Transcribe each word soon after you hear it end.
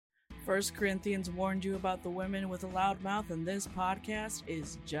First Corinthians warned you about the women with a loud mouth, and this podcast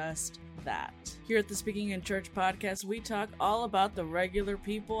is just that. Here at the Speaking in Church podcast, we talk all about the regular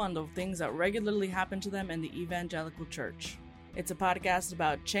people and the things that regularly happen to them in the evangelical church. It's a podcast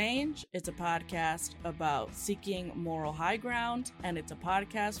about change, it's a podcast about seeking moral high ground, and it's a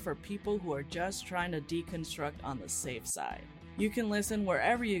podcast for people who are just trying to deconstruct on the safe side. You can listen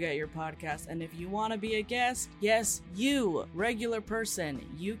wherever you get your podcast, and if you want to be a guest, yes, you, regular person,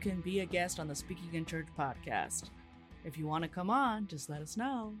 you can be a guest on the Speaking in Church podcast. If you want to come on, just let us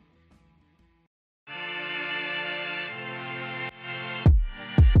know.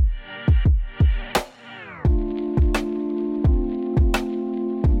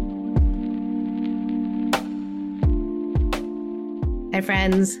 Hi,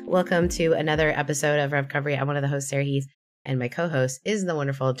 friends. Welcome to another episode of Recovery. I'm one of the hosts, Sarah Heath, and my co-host is the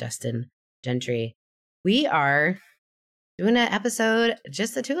wonderful Justin Gentry. We are doing an episode,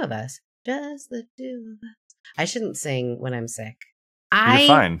 just the two of us. Just the two of us. I shouldn't sing when I'm sick. You're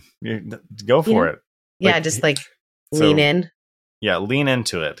fine. Go for it. Yeah, lean in. Yeah, lean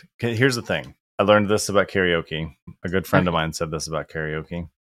into it. Here's the thing. I learned this about karaoke. A good friend of mine said this about karaoke.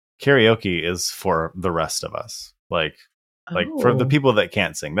 Karaoke is for the rest of us. Like for the people that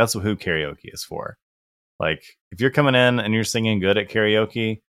can't sing. That's who karaoke is for. Like, if you're coming in and you're singing good at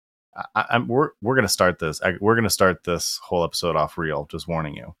karaoke, we're gonna start this. We're gonna start this whole episode off real. Just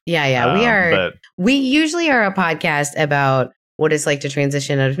warning you. Yeah, we are. We usually are a podcast about what it's like to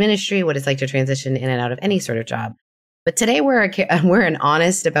transition out of ministry, what it's like to transition in and out of any sort of job. But today we're an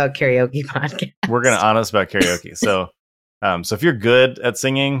honest about karaoke podcast. We're gonna honest about karaoke. So if you're good at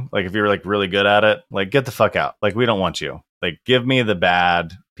singing, like if you're like really good at it, like get the fuck out. Like we don't want you. Like give me the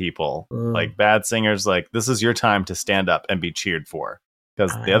bad people, like bad singers. Like this is your time to stand up and be cheered for,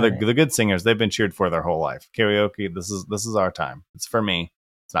 because the good singers, they've been cheered for their whole life. Karaoke, this is our time. It's for me.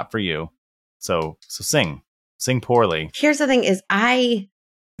 It's not for you. So sing poorly. Here's the thing: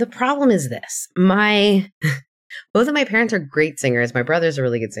 the problem is this. Both of my parents are great singers. My brother's a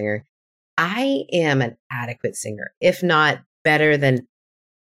really good singer. I am an adequate singer, if not better than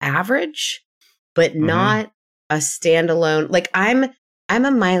average, but not a standalone. Like I'm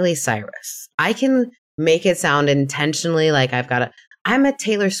a Miley Cyrus. I can make it sound intentionally like I'm a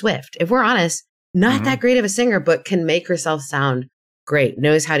Taylor Swift. If we're honest, not that great of a singer, but can make herself sound great.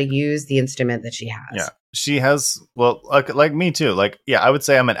 Knows how to use the instrument that she has. Yeah, she has. Well, like me too. Like, yeah, I would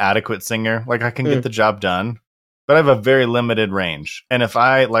say I'm an adequate singer. Like I can get the job done, but I have a very limited range. And if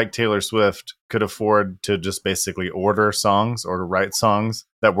I, like Taylor Swift, could afford to just basically order songs or to write songs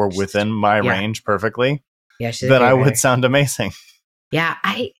that were within my range perfectly, then I would sound amazing.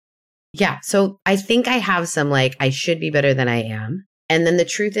 Yeah, so I think I have some, like, I should be better than I am. And then the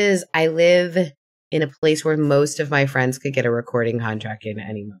truth is, I live in a place where most of my friends could get a recording contract in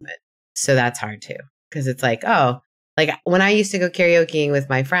any moment. So that's hard too. Because it's like, when I used to go karaokeing with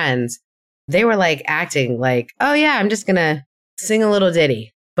my friends, they were like acting like, oh yeah, I'm just going to sing a little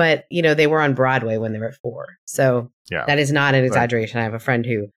ditty. But, they were on Broadway when they were 4. So that is not an exaggeration. I have a friend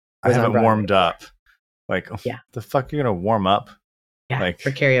who was I haven't warmed up. Like, yeah. The fuck you're going to warm up? Yeah, like,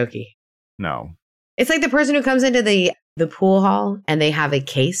 for karaoke. No. It's like the person who comes into the pool hall and they have a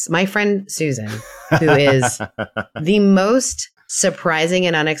case. My friend Susan, who is the most surprising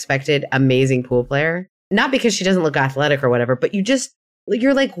and unexpected, amazing pool player. Not because she doesn't look athletic or whatever, but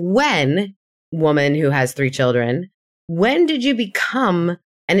you're like, when, woman who has 3 children, when did you become,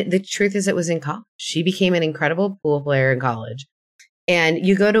 and the truth is it was in college. She became an incredible pool player in college. And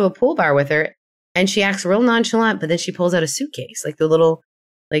you go to a pool bar with her and she acts real nonchalant, but then she pulls out a suitcase, like the little,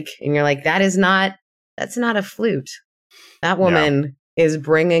 like, and you're like, that's not a flute. That woman is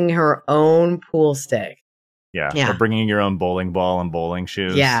bringing her own pool stick. Yeah. Or bringing your own bowling ball and bowling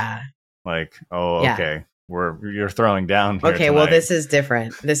shoes. Yeah. Like, okay. You're throwing down here Okay, tonight. well, this is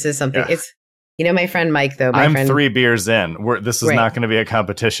different. This is something. Yeah. It's, my friend Mike, though. I'm 3 beers in. This is not going to be a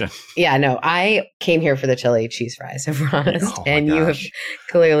competition. Yeah, no. I came here for the chili cheese fries, if we're honest. And you have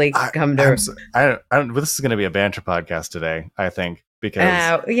clearly come to... This is going to be a banter podcast today, I think.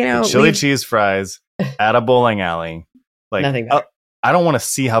 Because, chili cheese fries at a bowling alley. Like, nothing better. I don't want to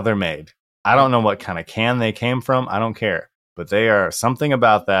see how they're made. I don't know what kind of can they came from. I don't care. But they are... Something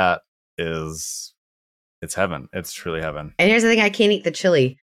about that is... It's heaven. It's truly heaven. And here's the thing. I can't eat the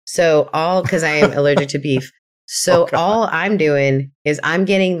chili. So because I am allergic to beef. So all I'm doing is I'm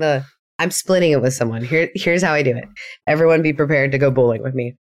splitting it with someone. Here's how I do it. Everyone be prepared to go bowling with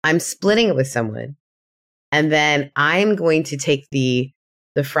me. I'm splitting it with someone. And then I'm going to take the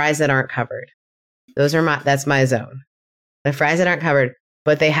fries that aren't covered. That's my zone. The fries that aren't covered,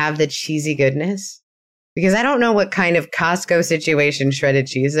 but they have the cheesy goodness. because I don't know what kind of Costco situation shredded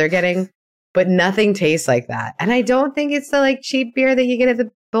cheese they're getting, but nothing tastes like that. And I don't think it's the like cheap beer that you get at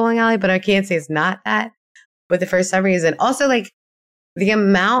the bowling alley, but I can't say it's not that. But for some reason, also like the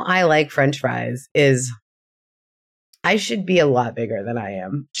amount I like French fries is, I should be a lot bigger than I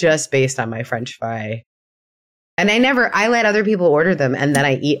am just based on my French fry. And I let other people order them and then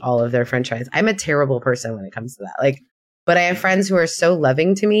I eat all of their French fries. I'm a terrible person when it comes to that. Like, but I have friends who are so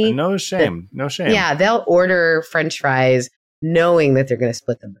loving to me. No shame. No shame. Yeah, they'll order French fries knowing that they're going to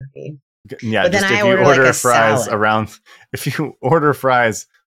split them with me. Yeah, but just then if I you order order like a fries salad. around, if you order fries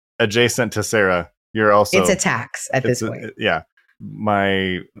adjacent to Sarah, you're also It's a tax at this point. Yeah.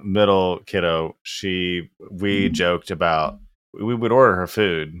 My middle kiddo, we joked about, we would order her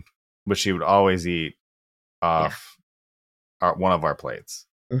food, but she would always eat off one of our plates.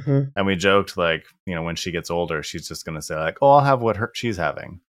 Mm-hmm. And we joked like, when she gets older, she's just going to say like, oh, I'll have what she's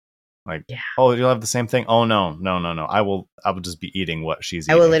having. Like, oh, you'll have the same thing. Oh, no. I will just be eating what she's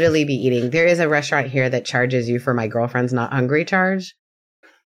eating. I will literally be eating. There is a restaurant here that charges you for my girlfriend's not hungry charge.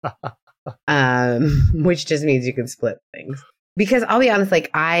 Which just means you can split things. Because I'll be honest, like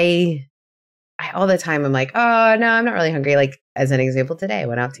I all the time I'm like, oh no, I'm not really hungry. Like as an example, today I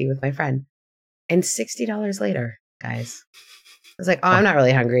went out to eat with my friend, and $60 later, guys, I was like, oh, I'm not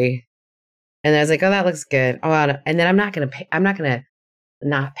really hungry, and then I was like, oh, that looks good. Oh, and then I'm not gonna pay. I'm not gonna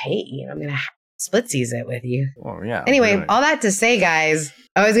not pay you. I'm gonna splitsies it with you. Oh yeah. Anyway, all that to say, guys,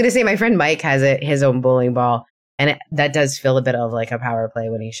 I was gonna say my friend Mike has his own bowling ball, and that does feel a bit of like a power play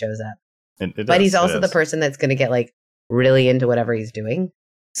when he shows up. But he's also the person that's gonna get like really into whatever he's doing.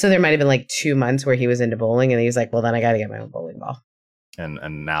 So there might have been like 2 months where he was into bowling and he was like, well, then I got to get my own bowling ball. And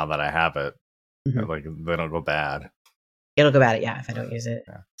now that I have it, like they don't go bad. It'll go bad, yeah, if I don't use it.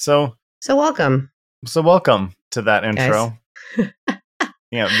 Yeah. So welcome. So welcome to that intro.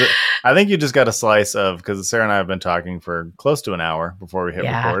 I think you just got a slice of, because Sarah and I have been talking for close to an hour before we hit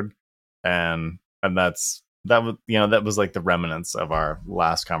record. And that was like the remnants of our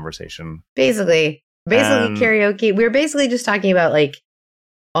last conversation. Basically karaoke. We were basically just talking about like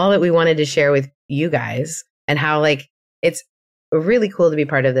all that we wanted to share with you guys and how like it's really cool to be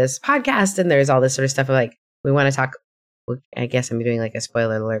part of this podcast. And there's all this sort of stuff of like, we want to talk. I guess I'm doing like a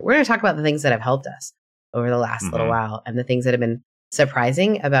spoiler alert. We're going to talk about the things that have helped us over the last little while and the things that have been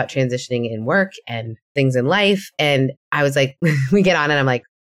surprising about transitioning in work and things in life. And I was like, we get on and I'm like,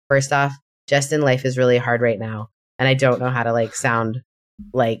 first off, Justin, life is really hard right now. And I don't know how to like sound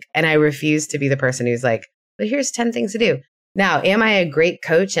like, and I refuse to be the person who's like, but here's 10 things to do. Now, am I a great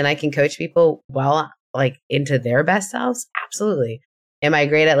coach and I can coach people well, like into their best selves? Absolutely. Am I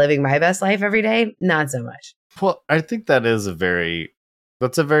great at living my best life every day? Not so much. Well, I think that's a very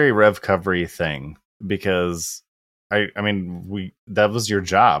Rev Covery thing, because I mean, that was your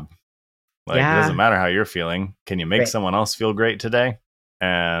job. Like, it doesn't matter how you're feeling. Can you make someone else feel great today?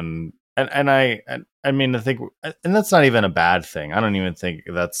 And I mean, I think, and that's not even a bad thing. I don't even think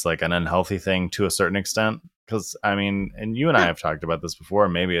that's like an unhealthy thing to a certain extent. Because, I mean, and you and I have talked about this before.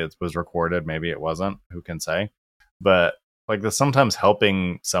 Maybe it was recorded. Maybe it wasn't. Who can say? But like sometimes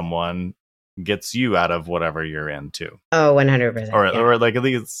helping someone gets you out of whatever you're in too. Oh, 100%. Or like at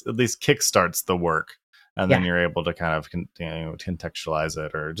least kickstarts the work. And then you're able to kind of contextualize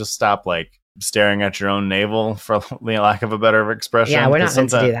it, or just stop like staring at your own navel, for lack of a better expression. Yeah, we're not meant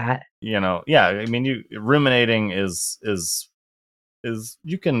to do that. I mean, ruminating is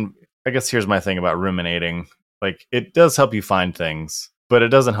you can, I guess here's my thing about ruminating. Like, it does help you find things, but it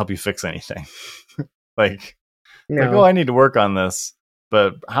doesn't help you fix anything. like, oh, I need to work on this,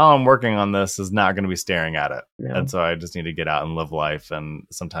 but how I'm working on this is not going to be staring at it. No. And so I just need to get out and live life, and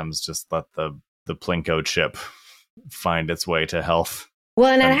sometimes just let the Plinko chip find its way to health.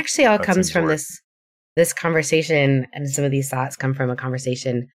 Well, and it actually all comes from this conversation, and some of these thoughts come from a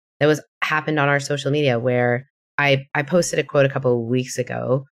conversation that happened on our social media, where I posted a quote a couple of weeks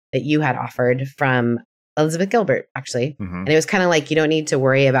ago that you had offered from Elizabeth Gilbert, actually. And it was kind of like, you don't need to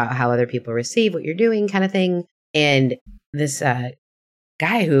worry about how other people receive what you're doing, kind of thing. And this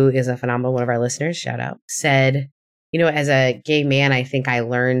guy who is a phenomenal one of our listeners, shout out, said, as a gay man, I think I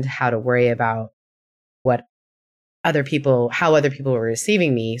learned how to worry about how other people were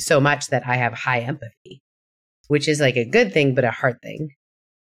receiving me so much that I have high empathy, which is like a good thing, but a hard thing.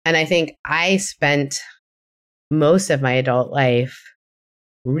 And I think I spent most of my adult life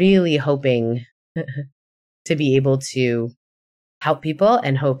really hoping to be able to help people,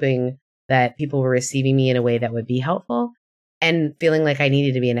 and hoping that people were receiving me in a way that would be helpful, and feeling like I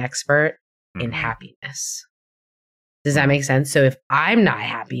needed to be an expert in happiness. Does that make sense? So if I'm not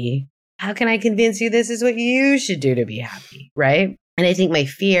happy, how can I convince you this is what you should do to be happy, right? And I think my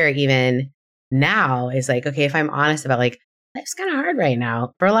fear even now is like, okay, if I'm honest about like, life's kind of hard right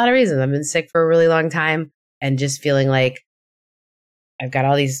now for a lot of reasons. I've been sick for a really long time and just feeling like I've got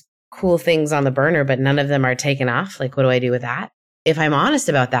all these cool things on the burner, but none of them are taken off. Like, what do I do with that? If I'm honest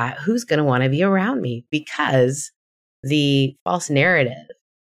about that, who's going to want to be around me? Because the false narrative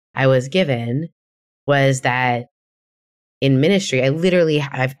I was given was that in ministry, I literally,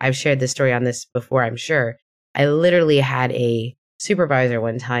 I've shared this story on this before, I'm sure. I literally had a supervisor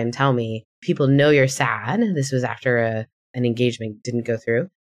one time tell me, people know you're sad. This was after an engagement didn't go through.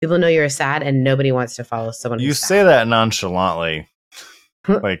 People know you're sad and nobody wants to follow someone who's sad. You say that nonchalantly.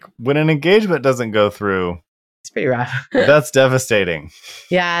 Like when an engagement doesn't go through, it's pretty rough. That's devastating.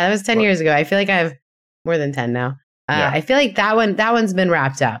 Yeah, that was 10 years ago. I feel like I have more than 10 now. I feel like that one's been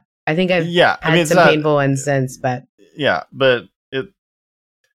wrapped up. I think I've had some painful ones since, but but it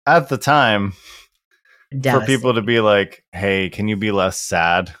at the time for people to be like, "Hey, can you be less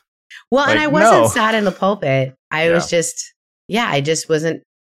sad?" Well, like, and I wasn't sad in the pulpit. I was just, I just wasn't.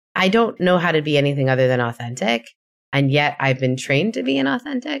 I don't know how to be anything other than authentic, and yet I've been trained to be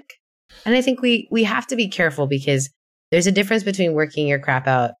inauthentic. And I think we have to be careful because there's a difference between working your crap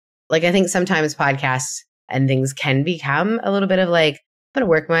out. Like I think sometimes podcasts and things can become a little bit of like, I'm going to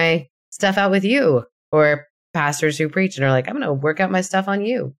work my stuff out with you, or pastors who preach and are like, I'm going to work out my stuff on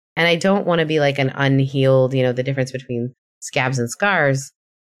you. And I don't want to be like an unhealed, the difference between scabs and scars.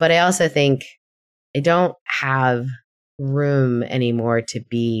 But I also think I don't have room anymore to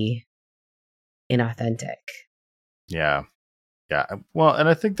be inauthentic. Yeah. Well, and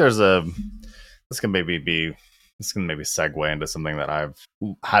I think this can maybe segue into something that I've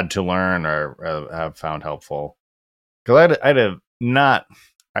had to learn or have found helpful. Because I'm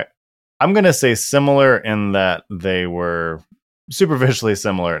going to say similar in that they were superficially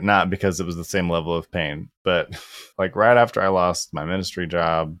similar, not because it was the same level of pain, but like right after I lost my ministry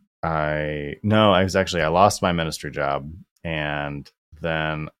job, I lost my ministry job. And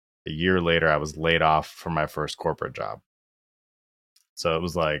then a year later, I was laid off from my first corporate job. So it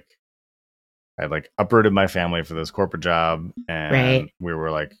was like, I like uprooted my family for this corporate job. And we were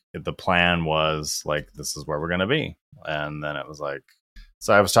like, the plan was like, this is where we're going to be. And then it was like,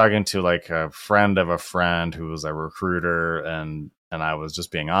 so I was talking to like a friend of a friend who was a recruiter, and I was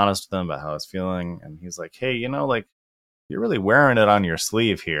just being honest with him about how I was feeling. And he's like, hey, like you're really wearing it on your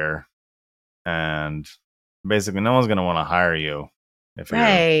sleeve here. And basically no one's going to want to hire you.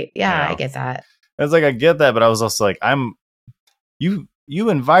 I get that. I was like, I get that. But I was also like, you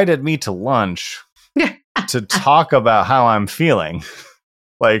invited me to lunch to talk about how I'm feeling,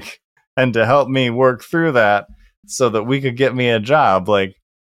 like, and to help me work through that so that we could get me a job. Like,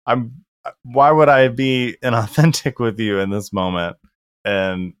 why would I be inauthentic with you in this moment?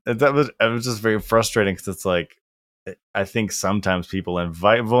 And it was just very frustrating because it's like, I think sometimes people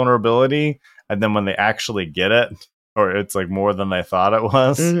invite vulnerability, and then when they actually get it, or it's like more than they thought it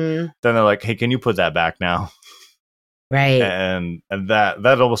was, then they're like, hey, can you put that back now? Right. And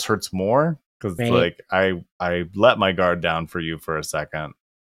that almost hurts more because like I let my guard down for you for a second,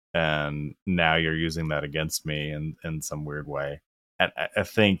 and now you're using that against me in some weird way. And I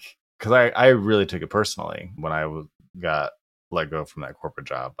think because I really took it personally when I got let go from that corporate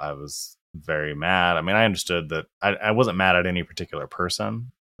job. I was very mad. I mean, I understood that I wasn't mad at any particular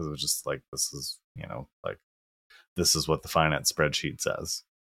person because it was just like, this is this is what the finance spreadsheet says.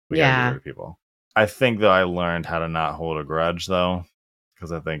 We gotta get rid of people. I think though I learned how to not hold a grudge though,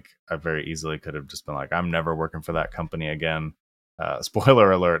 because I think I very easily could have just been like, I'm never working for that company again.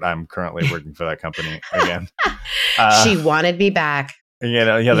 Spoiler alert, I'm currently working for that company again. She wanted me back.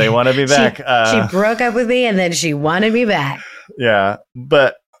 They want to be back. She broke up with me and then she wanted me back. Yeah,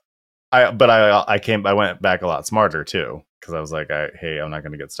 but I went back a lot smarter too, because I was like, I'm not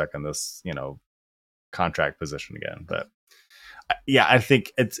going to get stuck in this, contract position again. But I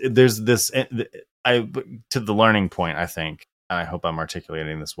think there's this to the learning point, I think, and I hope I'm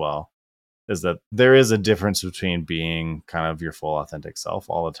articulating this well, is that there is a difference between being kind of your full authentic self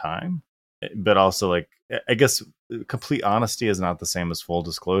all the time, but also like, I guess complete honesty is not the same as full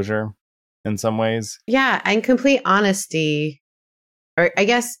disclosure in some ways. Yeah. And complete honesty, or I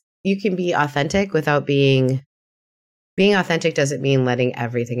guess you can be authentic without being authentic doesn't mean letting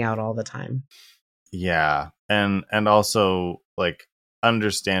everything out all the time. Yeah. And also like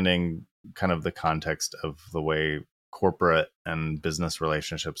understanding kind of the context of the way corporate and business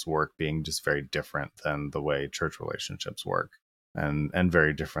relationships work being just very different than the way church relationships work, and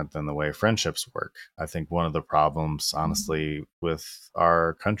very different than the way friendships work. I think one of the problems, honestly, with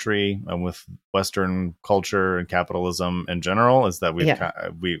our country and with Western culture and capitalism in general is that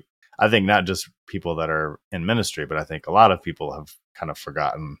I think not just people that are in ministry, but I think a lot of people have kind of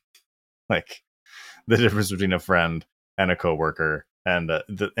forgotten like the difference between a friend and a coworker, and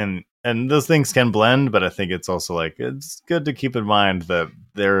and those things can blend, but I think it's also like it's good to keep in mind that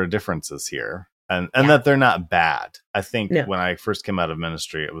there are differences here, and that they're not bad. I think when I first came out of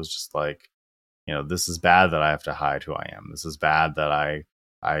ministry, it was just like, this is bad that I have to hide who I am. This is bad that I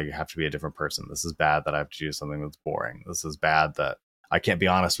have to be a different person. This is bad that I have to do something that's boring. This is bad that I can't be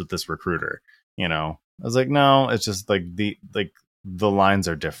honest with this recruiter. I was like, no, it's just like the lines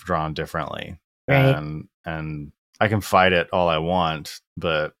are drawn differently, right. and I can fight it all I want,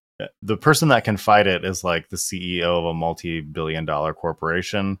 but the person that can fight it is like the CEO of a multi-billion-dollar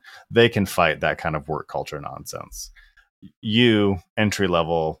corporation. They can fight that kind of work culture nonsense. You,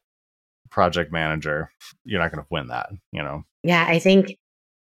 entry-level project manager, you're not going to win that, Yeah, I think,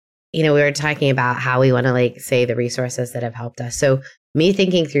 we were talking about how we want to like say the resources that have helped us. So me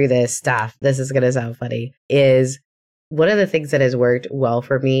thinking through this stuff, this is going to sound funny, is one of the things that has worked well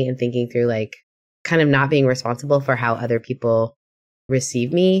for me in thinking through like kind of not being responsible for how other people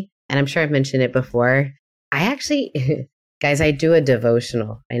receive me. And I'm sure I've mentioned it before. I actually, guys, I do a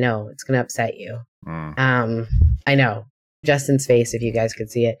devotional. I know it's going to upset you. I know, Justin's face, if you guys could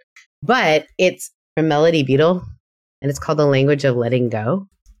see it, but it's from Melody Beadle and it's called The Language of Letting Go.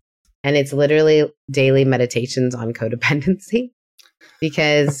 And it's literally daily meditations on codependency,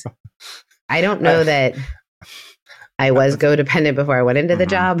 because I don't know that I was codependent before I went into the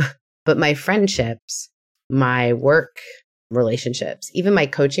job, but my friendships, my work relationships, even my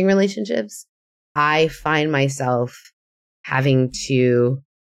coaching relationships, I find myself having to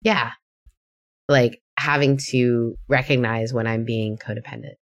recognize when I'm being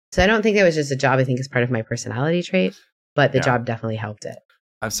codependent. So I don't think it was just a job. I think it's part of my personality trait, but the job definitely helped it.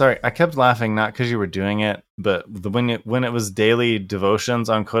 I'm sorry. I kept laughing, not because you were doing it, but when it was daily devotions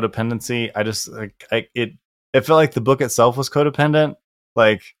on codependency, I just it felt like the book itself was codependent.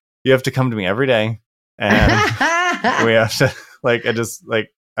 Like, you have to come to me every day, and we have to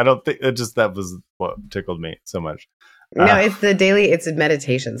I don't think it just, that was what tickled me so much. No, it's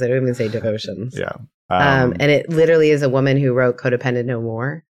meditations. I don't even say devotions. Yeah. And it literally is a woman who wrote Codependent No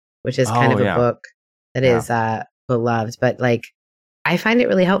More, which is kind of a book that is beloved. But like, I find it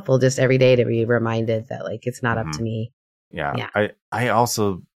really helpful just every day to be reminded that like it's not up to me. Yeah. I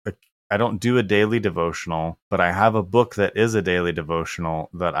also, I don't do a daily devotional, but I have a book that is a daily devotional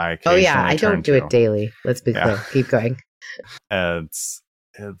that I occasionally I don't do it daily. Let's be clear. Keep going. And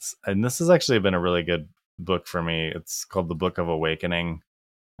this has actually been a really good book for me. It's called The Book of Awakening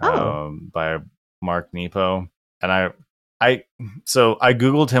by Mark Nepo. And I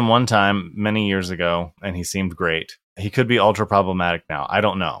Googled him one time many years ago, and he seemed great. He could be ultra problematic now. I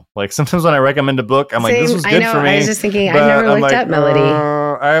don't know. Like, sometimes when I recommend a book, I'm like, this was good for me. I was just thinking, I've never looked at Melody.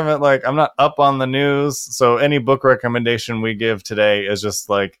 I haven't, I'm not up on the news. So any book recommendation we give today is just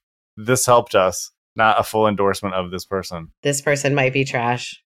like, this helped us, not a full endorsement of this person. This person might be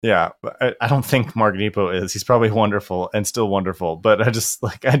trash. Yeah, but I don't think Mark Nepo is. He's probably wonderful and still wonderful. But I just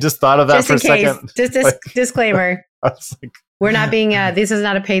thought of that just for a second. Just disclaimer. I was like, we're not being. This is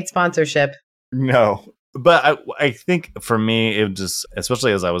not a paid sponsorship. No, but I think for me, it just,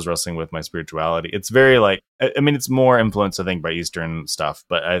 especially as I was wrestling with my spirituality, it's very it's more influenced, I think, by Eastern stuff.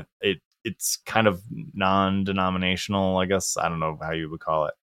 But it's kind of non-denominational, I guess. I don't know how you would call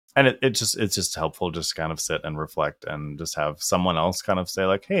it. And it's just helpful just kind of sit and reflect and just have someone else kind of say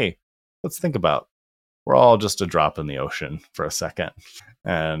like, hey, let's think about, we're all just a drop in the ocean for a second.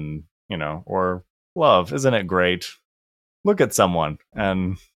 And, or love, isn't it great? Look at someone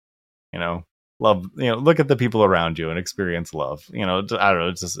and, love, look at the people around you and experience love. I don't know.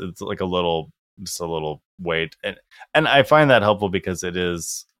 It's like a little weight. And I find that helpful because it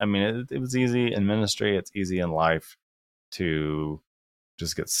is, it was easy in ministry. It's easy in life to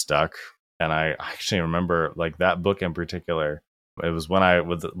just get stuck. And I actually remember that book in particular, it was when I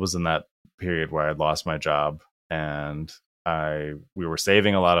was in that period where I lost my job, and we were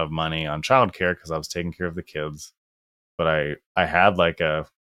saving a lot of money on childcare because I was taking care of the kids. But I had a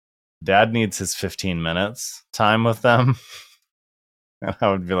dad needs his 15 minutes time with them. And I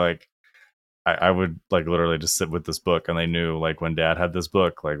would be I would literally just sit with this book, and they knew when dad had this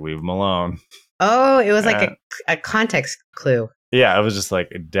book, leave him alone. Oh, it was a context clue. Yeah, it was just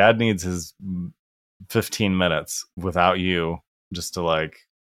dad needs his 15 minutes without you, just to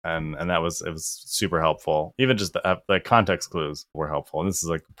and it was super helpful. Even just the context clues were helpful. And this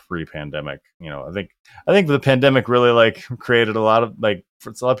is pre-pandemic. I think the pandemic really created a lot of a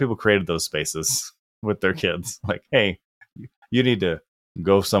lot of people created those spaces with their kids. Hey, you need to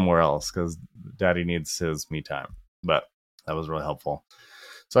go somewhere else because daddy needs his me time. But that was really helpful.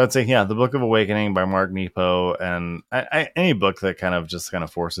 So I'd say, The Book of Awakening by Mark Nepo, and any book that kind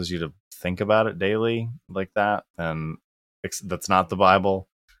of forces you to think about it daily like that, and that's not the Bible,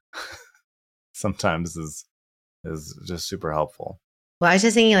 sometimes is just super helpful. Well, I was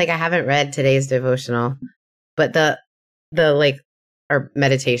just thinking, like, I haven't read today's devotional, but the like, or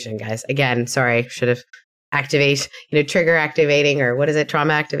meditation, guys. Again, sorry, should have trigger activating, or what is it,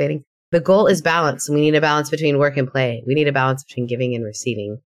 trauma activating. The goal is balance. We need a balance between work and play. We need a balance between giving and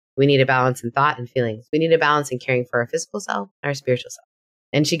receiving. We need a balance in thought and feelings. We need a balance in caring for our physical self and our spiritual self.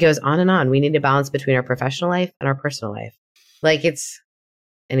 And she goes on and on. We need a balance between our professional life and our personal life. Like,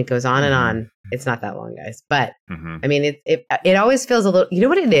 and it goes on and on. It's not that long, guys. But I mean, it always feels a little, you know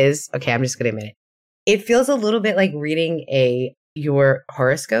what it is? Okay, I'm just going to admit it. It feels a little bit like reading your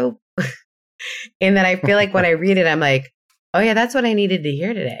horoscope. In that I feel like when I read it, I'm like, oh yeah, that's what I needed to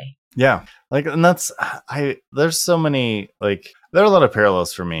hear today. Yeah. Like, and there's so many, like, there are a lot of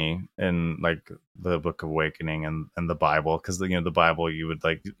parallels for me in like the Book of Awakening and the Bible. Cause the Bible,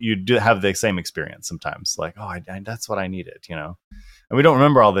 you do have the same experience sometimes. Like, oh, that's what I needed, And we don't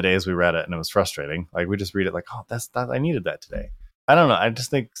remember all the days we read it and it was frustrating. Like, we just read it like, oh, I needed that today. I don't know. I just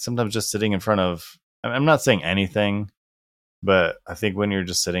think sometimes just sitting in front of, I'm not saying anything, but I think when you're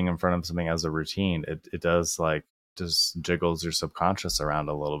just sitting in front of something as a routine, it does, like, just jiggles your subconscious around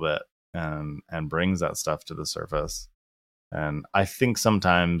a little bit and brings that stuff to the surface. And I think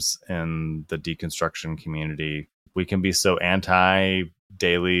sometimes in the deconstruction community, we can be so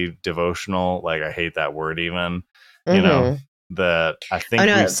anti-daily devotional. Like, I hate that word even, that I think. Oh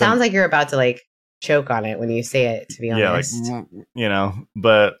no, it sounds like you're about to like choke on it when you say it, to be honest. Yeah, like,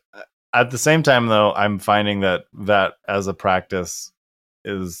 but at the same time though, I'm finding that as a practice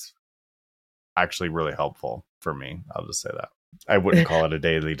is actually really helpful for me. I'll just say that. I wouldn't call it a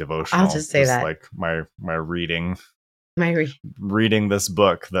daily devotional. I'll just say that. Like my reading this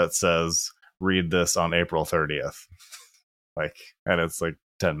book that says read this on April 30th. Like, and it's like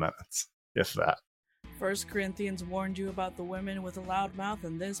 10 minutes, if that. 1 Corinthians warned you about the women with a loud mouth,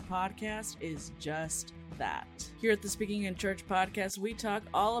 and this podcast is just that. Here at the Speaking in Church podcast, we talk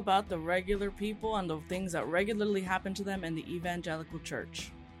all about the regular people and the things that regularly happen to them in the evangelical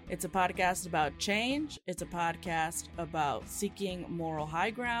church. It's a podcast about change, it's a podcast about seeking moral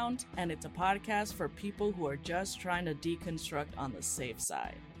high ground, and it's a podcast for people who are just trying to deconstruct on the safe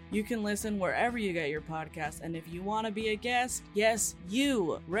side. You can listen wherever you get your podcast, and if you want to be a guest, yes,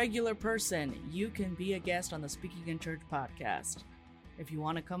 you, regular person, you can be a guest on the Speaking in Church podcast. If you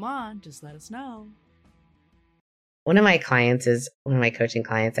want to come on, just let us know. One of my coaching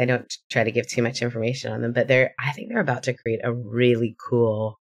clients. I don't try to give too much information on them, but I think they're about to create a really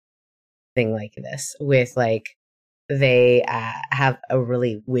cool thing like this with, like, they have a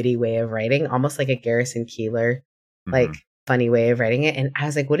really witty way of writing, almost like a Garrison Keillor, like, funny way of writing it. And I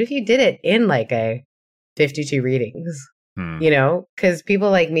was like, what if you did it in like a 52 readings? Because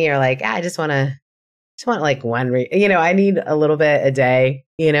people like me are like, I just want like one I need a little bit a day,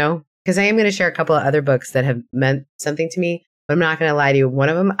 because I am going to share a couple of other books that have meant something to me, but I'm not going to lie to you. One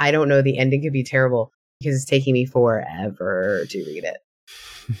of them, I don't know, the ending could be terrible because it's taking me forever to read it.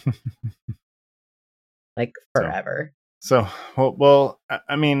 Like, forever. So well,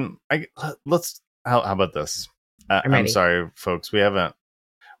 I mean, let's, how about this? I'm sorry, folks.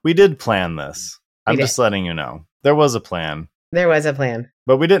 We did plan this. I'm just letting you know. There was a plan.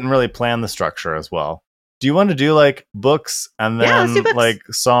 But we didn't really plan the structure as well. Do you want to do like books and then like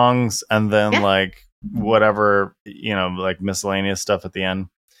songs and then like whatever, like miscellaneous stuff at the end?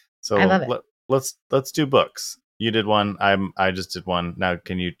 So I love it. Let's do books. You did one. I just did one. Now,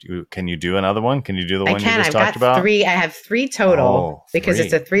 can you do another one? Can you do the one you just talked about? I have three total because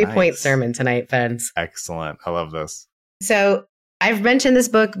it's a 3-point sermon tonight, friends. Excellent. I love this. So I've mentioned this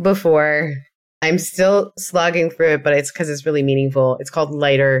book before. I'm still slogging through it, but it's because it's really meaningful. It's called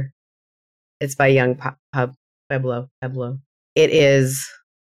Lighter. It's by Young Pueblo. It is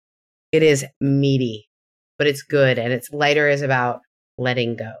meaty, but it's good. And it's Lighter is about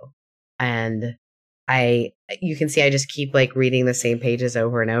letting go. And you can see I just keep like reading the same pages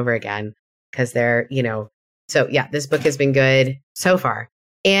over and over again because they're, so yeah, this book has been good so far.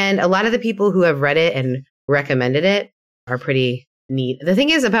 And a lot of the people who have read it and recommended it are pretty neat. The thing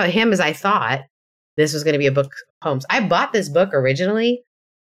is about him is I thought this was going to be a book of poems. I bought this book originally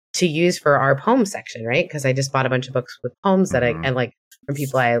to use for our poem section, right? Because I just bought a bunch of books with poems that I like from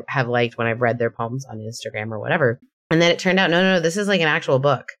people I have liked when I've read their poems on Instagram or whatever. And then it turned out, no, this is like an actual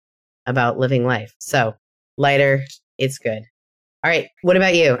book about living life. So Lighter, it's good. All right. What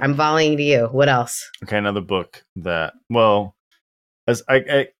about you? I'm volleying to you. What else? Okay. Another book that, well, as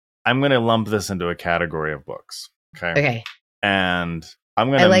I'm going to lump this into a category of books. Okay. And I'm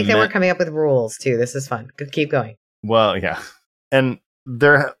going to, I like that we're coming up with rules too. This is fun. Keep going. Well, yeah. And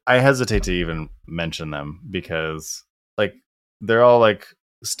I hesitate to even mention them because like they're all like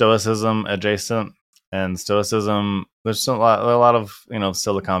Stoicism adjacent, and Stoicism. There's a lot of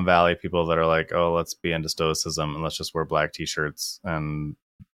Silicon Valley people that are like, oh, let's be into Stoicism and let's just wear black T-shirts and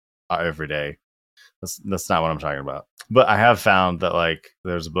every day. That's not what I'm talking about. But I have found that like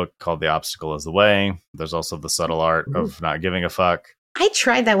there's a book called The Obstacle is the Way. There's also The Subtle Art of Not Giving a Fuck. I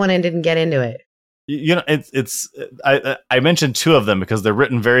tried that one and didn't get into it. I mentioned two of them because they're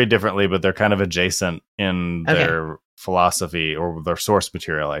written very differently, but they're kind of adjacent in their philosophy, or their source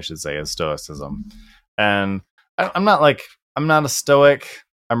material, I should say, is Stoicism. And I'm not a Stoic.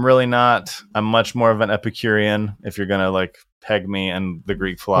 I'm really not. I'm much more of an Epicurean, if you're gonna like peg me and the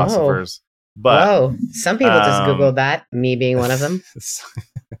Greek philosophers. But some people just Googled that, me being one of them. It's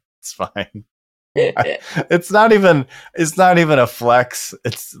fine. It's not even a flex.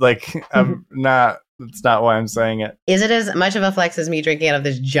 It's like it's not why I'm saying it. Is it as much of a flex as me drinking out of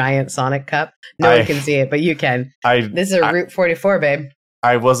this giant Sonic cup? No one can see it, but you can. This is a Route 44, babe.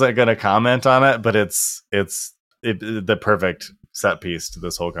 I wasn't going to comment on it, but it's the perfect set piece to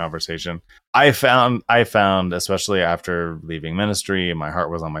this whole conversation. I found, especially after leaving ministry, and my heart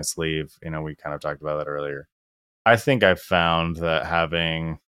was on my sleeve. We kind of talked about that earlier. I think I found that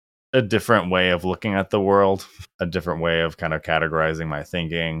having a different way of looking at the world, a different way of kind of categorizing my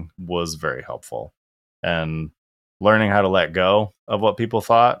thinking was very helpful. And learning how to let go of what people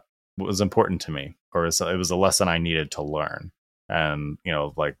thought was important to me, or it was a lesson I needed to learn. And,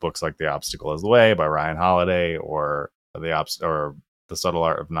 like books like The Obstacle is the Way by Ryan Holiday, or The Subtle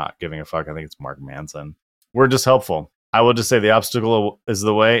Art of Not Giving a Fuck, I think it's Mark Manson, were just helpful. I will just say The Obstacle is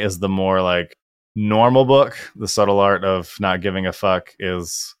the Way is the more like normal book. The Subtle Art of Not Giving a Fuck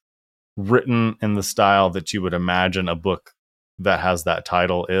is written in the style that you would imagine a book that has that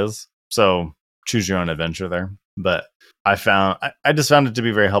title is. So choose your own adventure there. But I just found it to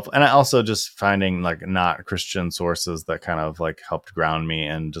be very helpful. And I also just finding like not Christian sources that kind of like helped ground me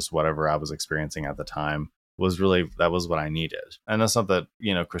in just whatever I was experiencing at the time that was what I needed. And that's not that,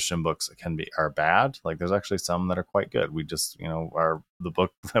 Christian books are bad. Like there's actually some that are quite good. We just, the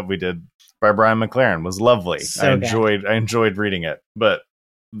book that we did by Brian McLaren was lovely. So I enjoyed reading it. But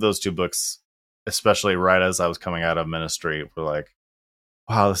those two books, especially right as I was coming out of ministry, were like,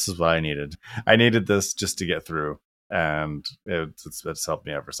 wow, this is what I needed. I needed this just to get through. And it's helped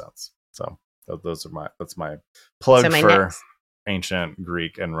me ever since. So that's my plug for ancient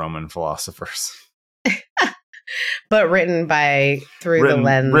Greek and Roman philosophers. But written through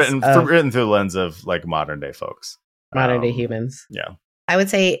the lens of like modern day folks, modern day humans. Yeah, I would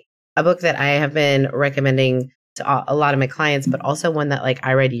say a book that I have been recommending to a lot of my clients, but also one that like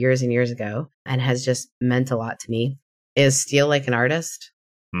I read years and years ago and has just meant a lot to me, is Steal Like an Artist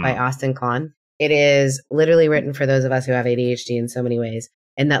by Austin Kleon. It is literally written for those of us who have ADHD in so many ways,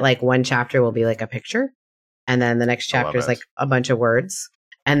 and that like one chapter will be like a picture, and then the next chapter is like a bunch of words.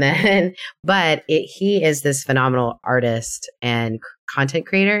 And then, he is this phenomenal artist and content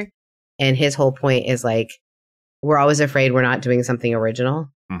creator. And his whole point is like, we're always afraid we're not doing something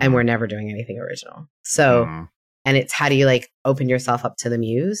original, and we're never doing anything original. So, and it's how do you like open yourself up to the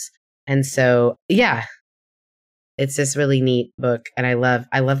muse? And so, yeah, it's this really neat book. And I love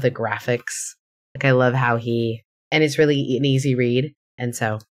the graphics. Like I love and it's really an easy read. And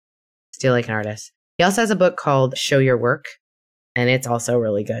so Steal Like an Artist. He also has a book called Show Your Work, and it's also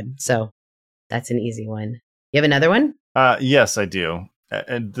really good. So that's an easy one. You have another one? Yes, I do.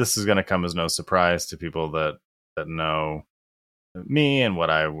 And this is going to come as no surprise to people that know me and what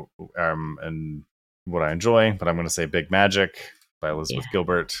I enjoy. But I'm going to say Big Magic by Elizabeth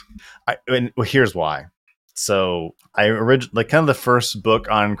Gilbert. Here's why. So I originally kind of the first book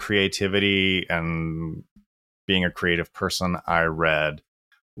on creativity and being a creative person I read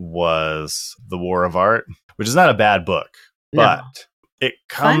was The War of Art, which is not a bad book. But it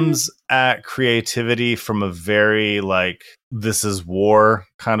comes at creativity from a very like, this is war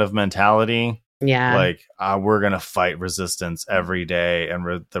kind of mentality. Yeah. Like, we're going to fight resistance every day.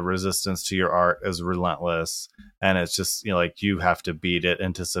 And the resistance to your art is relentless. And it's just, like you have to beat it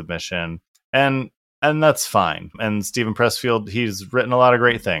into submission. And that's fine. And Stephen Pressfield, he's written a lot of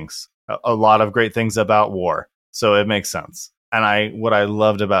great things, a lot of great things about war. So it makes sense. And what I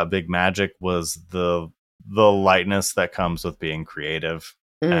loved about Big Magic was the lightness that comes with being creative,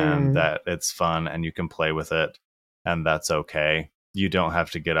 and that it's fun and you can play with it, and that's okay. You don't have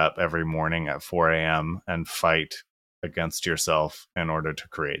to get up every morning at 4 a.m. and fight against yourself in order to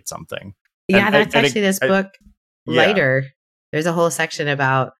create something. Yeah, this book later. There's a whole section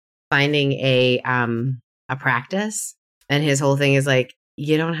about finding a practice, and his whole thing is like,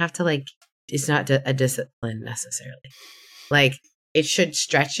 you don't have to like, it's not a discipline necessarily. Like it should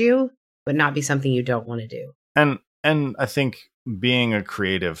stretch you, but not be something you don't want to do. And I think being a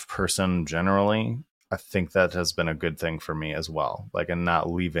creative person generally, I think that has been a good thing for me as well. Like, and not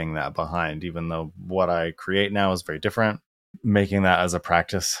leaving that behind, even though what I create now is very different. Making that as a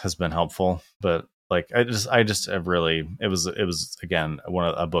practice has been helpful. But like, I just have really, it was again,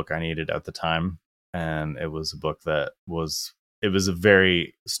 a book I needed at the time. And it was a book that it was a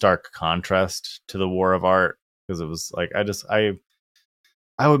very stark contrast to the War of Art, because it was like,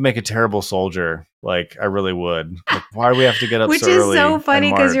 I would make a terrible soldier. Like, I really would. Like, why do we have to get up Which so early? Which is so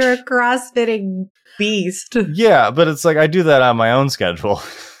funny because march? you're a crossfitting beast. Yeah, but it's like I do that on my own schedule.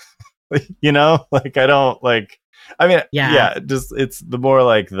 You know, like I don't like. I mean, yeah. Just it's the more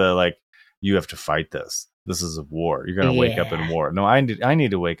like you have to fight this. This is a war. You're gonna wake up in war. No, I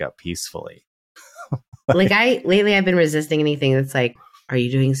need to wake up peacefully. Lately I've been resisting anything that's like, are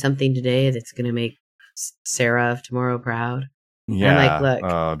you doing something today that's gonna make Sarah of tomorrow proud? Yeah. I'm like,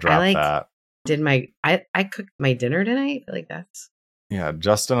 look, drop that. I cooked my dinner tonight. Like that's. Yeah,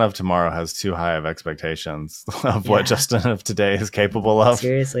 Justin of tomorrow has too high of expectations of what Justin of today is capable of.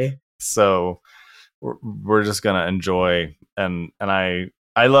 Seriously. So we're just gonna enjoy, and I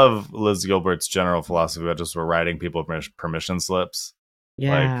love Liz Gilbert's general philosophy about just writing people permission slips.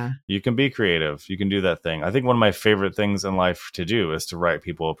 Yeah, like, you can be creative, you can do that thing. I think one of my favorite things in life to do is to write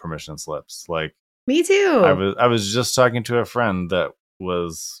people permission slips. Like, me too. I was just talking to a friend that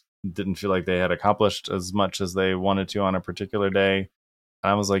didn't feel like they had accomplished as much as they wanted to on a particular day.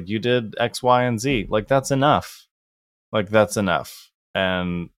 And I was like, you did X, Y, and Z. Like, that's enough. Like, that's enough.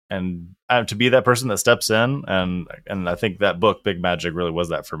 And to be that person that steps in, and I think that book, Big Magic, really was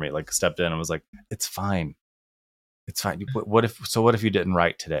that for me. Like, stepped in and was like, it's fine. It's fine. What if you didn't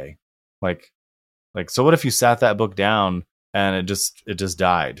write today? Like, so what if you sat that book down and it just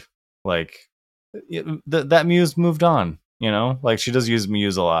died? Like, that muse moved on. You know, like, she does use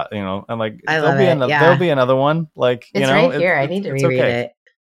muse a lot, you know, and like, there'll be another one. Like, it's right here. I need to reread it.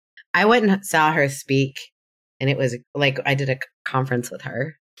 I went and saw her speak, and it was like, I did a conference with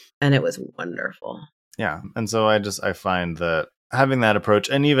her, and it was wonderful. Yeah. And so I find that having that approach,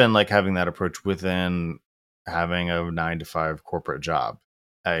 and even like having that approach within having a 9-to-5 corporate job,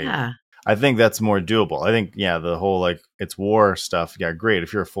 I think that's more doable. I think, the whole, like, it's war stuff. Yeah. Great.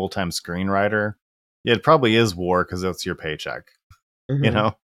 If you're a full-time screenwriter, it probably is war because that's your paycheck, you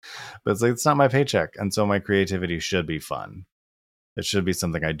know, but it's like, it's not my paycheck. And so my creativity should be fun. It should be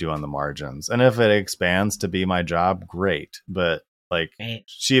something I do on the margins. And if it expands to be my job, great. But like,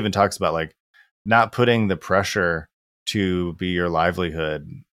 she even talks about like not putting the pressure to be your livelihood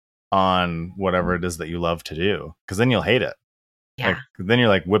on whatever it is that you love to do, because then you'll hate it. Yeah. Like, then you're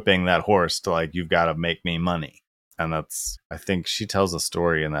like whipping that horse to like, you've got to make me money. And I think she tells a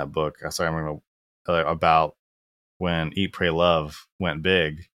story in that book. Sorry, I'm going to about when Eat, Pray, Love went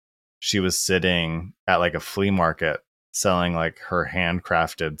big. She was sitting at like a flea market selling like her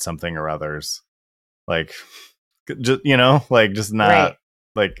handcrafted something or others, like, just, you know, like, just not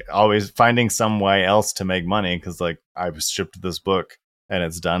like always finding some way else to make money, because like, I've shipped this book and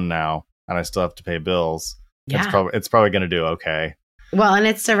it's done now and I still have to pay bills. It's probably going to do okay. Well, and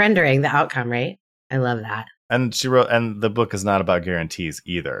it's surrendering the outcome, right? I love that. And she wrote, and the book is not about guarantees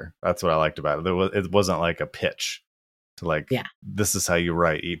either. That's what I liked about it. It wasn't like a pitch to like, this is how you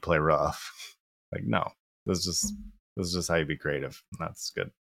write Eat, Play, Rough. Like, no, this is just how you be creative. That's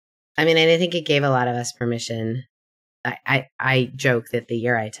good. I mean, I think it gave a lot of us permission. I joke that the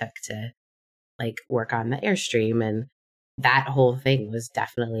year I took to like work on the Airstream, and that whole thing was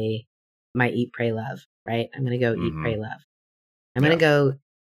definitely my Eat, Pray, Love, right? I'm going to go eat, pray, love. I'm going to go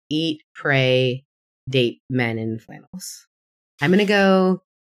eat, pray, date men in flannels. I'm going to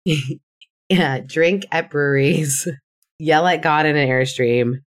go drink at breweries, yell at God in an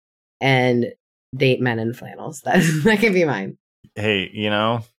Airstream, and date men in flannels. That can be mine. Hey, you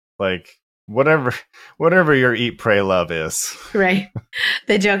know, like, whatever your Eat, Pray, Love is. Right.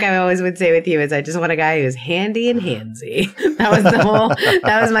 The joke I always would say with you is, I just want a guy who's handy and handsy. That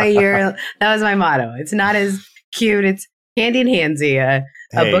was my year. That was my motto. It's not as cute. It's handy and handsy.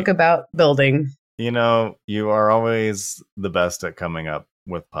 A book about building. You know, you are always the best at coming up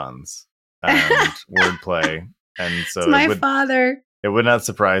with puns and wordplay. And so it's my father. It would not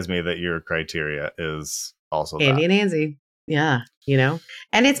surprise me that your criteria is also handy and handsy. Yeah. You know,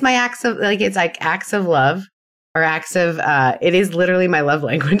 and it's my acts of love, or acts of, it is literally my love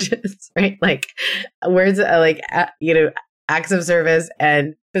languages, right? Like words acts of service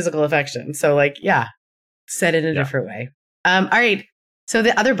and physical affection. So like, said in a different way. All right. So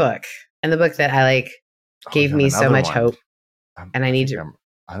the other book, and the book that I like gave me so much hope, and I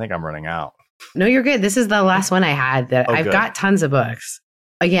think I'm running out. No, you're good. This is the last one I had that Oh, I've good. got tons of books.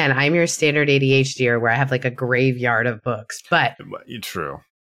 Again, I'm your standard ADHDer where I have like a graveyard of books, but True.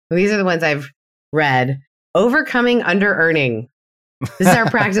 these are the ones I've read. Overcoming Under-Earning. This is our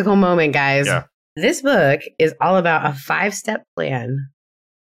practical moment, guys. Yeah. This book is all about a 5-step plan.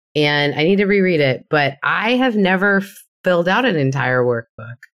 And I need to reread it, but I have never filled out an entire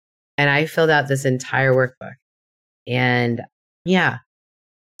workbook. And I filled out this entire workbook. And yeah.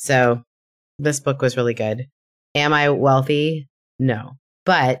 So this book was really good. Am I wealthy? No.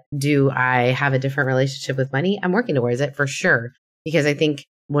 But do I have a different relationship with money? I'm working towards it for sure. Because I think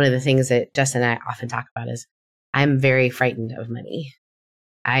one of the things that Justin and I often talk about is I'm very frightened of money.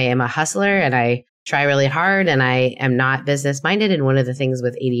 I am a hustler and I try really hard and I am not business minded. And one of the things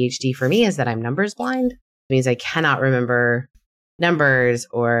with ADHD for me is that I'm numbers blind. It means I cannot remember numbers,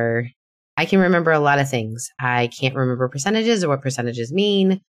 or I can remember a lot of things. I can't remember percentages or what percentages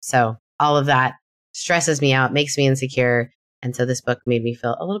mean. So all of that stresses me out, makes me insecure. And so this book made me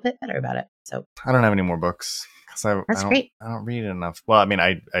feel a little bit better about it. So I don't have any more books because that's great. I don't read enough. Well, I mean,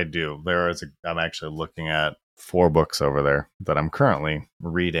 I do. I'm actually looking at 4 books over there that I'm currently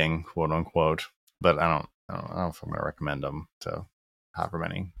reading, quote unquote. But I don't know if I'm going to recommend them to however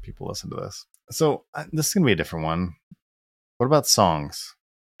many people listen to this. So this is going to be a different one. What about songs?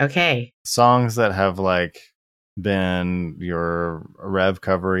 Okay. Songs that have like been your Rev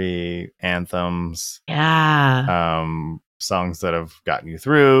Covery anthems. Yeah. Songs that have gotten you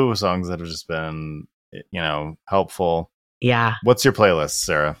through, songs that have just been, helpful. Yeah. What's your playlist,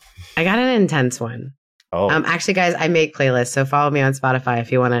 Sarah? I got an intense one. Oh, Actually, guys, I make playlists. So follow me on Spotify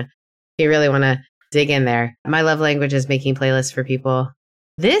if you really want to dig in there. My love language is making playlists for people.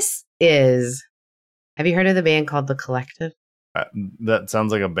 Have you heard of the band called The Collective? that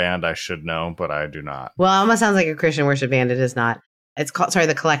sounds like a band I should know, but I do not. Well, it almost sounds like a Christian worship band. It is not. It's called,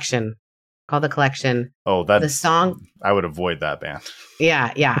 The Collection. Called The Collection. Oh, that's the song. I would avoid that band.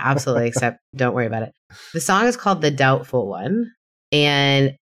 Yeah, absolutely. Except don't worry about it. The song is called The Doubtful One.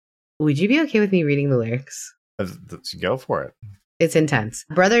 And would you be okay with me reading the lyrics? Go for it. It's intense.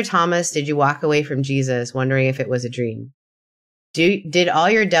 Brother Thomas, did you walk away from Jesus wondering if it was a dream? Did all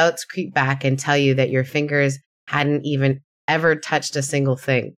your doubts creep back and tell you that your fingers hadn't even ever touched a single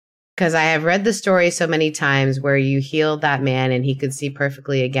thing? Because I have read the story so many times where you healed that man and he could see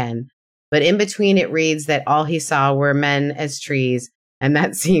perfectly again. But in between it reads that all he saw were men as trees, and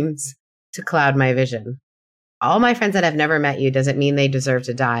that seems to cloud my vision. All my friends that have never met you doesn't mean they deserve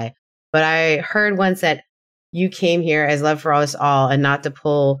to die. But I heard once that you came here as love for us all and not to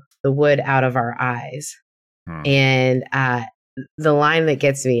pull the wood out of our eyes. And the line that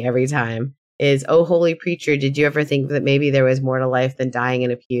gets me every time is, oh, holy preacher, did you ever think that maybe there was more to life than dying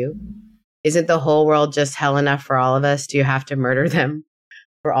in a pew? Isn't the whole world just hell enough for all of us? Do you have to murder them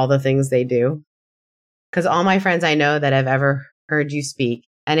for all the things they do? Because all my friends I know that have ever heard you speak,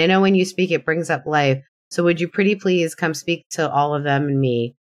 and I know when you speak, it brings up life. So would you pretty please come speak to all of them and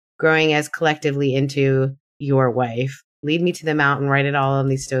me, growing as collectively into your wife? Lead me to the mountain, write it all on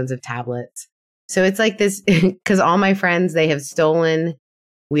these stones of tablets. So it's like this, because all my friends, they have stolen,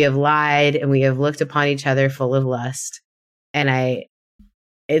 we have lied, and we have looked upon each other full of lust. And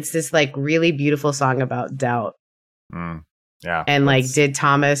it's this like really beautiful song about doubt. Yeah. And like, did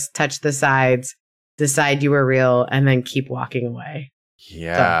Thomas touch the sides, decide you were real, and then keep walking away?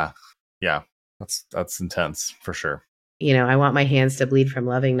 Yeah. So, yeah. That's intense for sure. I want my hands to bleed from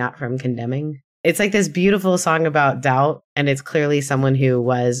loving, not from condemning. It's like this beautiful song about doubt. And it's clearly someone who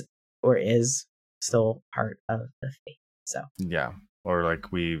was or is still part of the faith. So, yeah. Or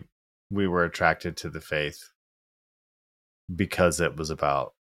like we were attracted to the faith because it was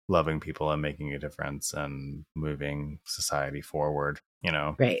about loving people and making a difference and moving society forward,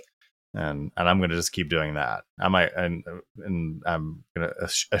 Right. And I'm going to just keep doing that. I might, and I'm going to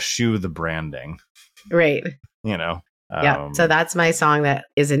eschew the branding. Right. Yeah. So that's my song that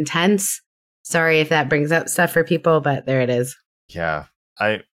is intense. Sorry if that brings up stuff for people, but there it is. Yeah.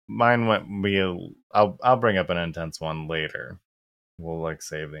 Mine went real. I'll bring up an intense one later. We'll like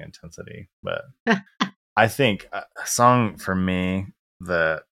save the intensity, but I think a song for me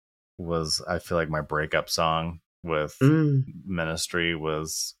that was, I feel like my breakup song with ministry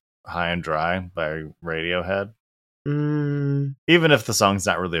was High and Dry by Radiohead. Even if the song's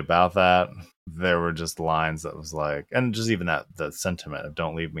not really about that, there were just lines that was like, and just even that sentiment of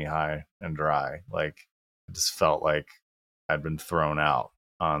don't leave me high and dry. Like, I just felt like I'd been thrown out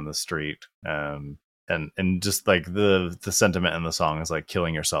on the street, and just like the sentiment in the song is like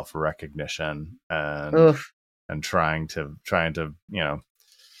killing yourself for recognition and trying to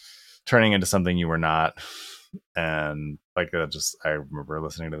turning into something you were not, And like I remember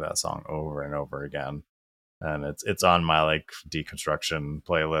listening to that song over and over again, and it's on my like deconstruction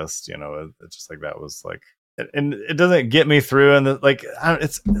playlist. It's just like that was like, and it doesn't get me through.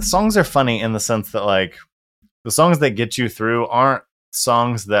 And songs are funny in the sense that like the songs that get you through aren't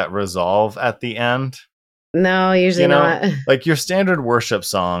songs that resolve at the end. No, usually not. Like your standard worship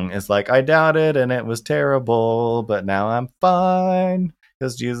song is like, I doubted and it was terrible, but now I'm fine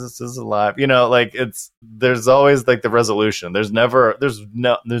because Jesus is alive. Like there's always like the resolution. There's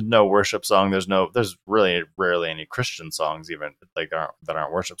no worship song. There's really rarely any Christian songs even like that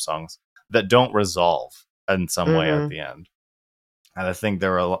aren't worship songs that don't resolve in some way at the end. And I think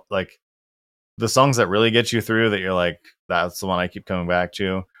there are like the songs that really get you through that you're like, that's the one I keep coming back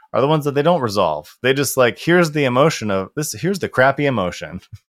to, are the ones that they don't resolve. They just like, here's the emotion of this. Here's the crappy emotion.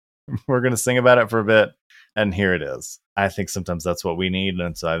 We're going to sing about it for a bit. And here it is. I think sometimes that's what we need.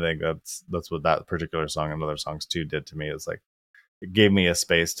 And so I think that's what that particular song and other songs too did to me. Is like, it gave me a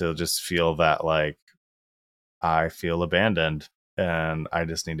space to just feel that like, I feel abandoned and I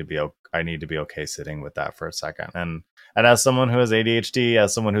just need to be okay sitting with that for a second. And as someone who has ADHD,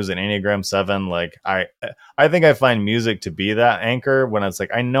 as someone who's an Enneagram 7, like I think I find music to be that anchor when it's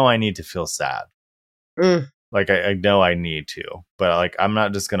like, I know I need to feel sad. Like I know I need to, but like, I'm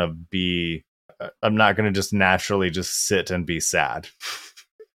not going to just naturally just sit and be sad.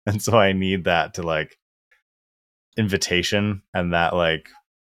 And so I need that to like invitation and that like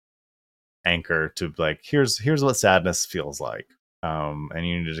anchor to like, here's what sadness feels like. And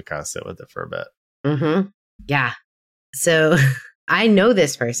you need to kind of sit with it for a bit. Mm-hmm. Yeah. So I know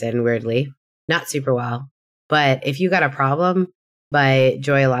this person weirdly, not super well, but If You Got a Problem by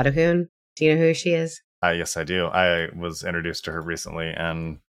Joy Oladokun. Do you know who she is? Yes, I do. I was introduced to her recently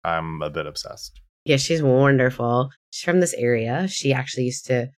and I'm a bit obsessed. Yeah, she's wonderful. She's from this area. She actually used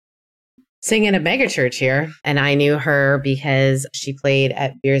to sing in a mega church here. And I knew her because she played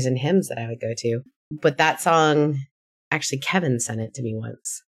at beers and hymns that I would go to. But that song, actually, Kevin sent it to me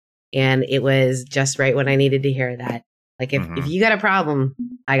once. And it was just right when I needed to hear that. Like, if you got a problem,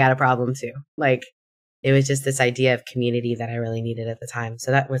 I got a problem too. Like, it was just this idea of community that I really needed at the time. So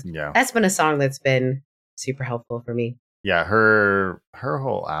that's been a song that's been super helpful for me. Yeah, her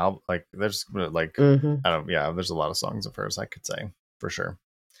whole album, like there's like there's a lot of songs of hers I could say for sure.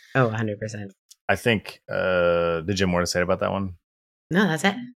 Oh, 100%. I think did you have more to say about that one? No, that's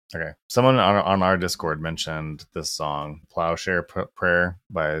it. Okay. Someone on our Discord mentioned this song, Plowshare Prayer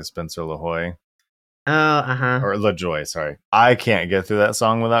by Spencer LaJoy. Oh, Or LaJoy, sorry. I can't get through that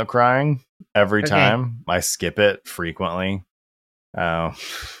song without crying every time. I skip it frequently.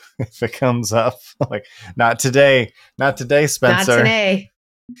 If it comes up, like, not today, Spencer. Not today.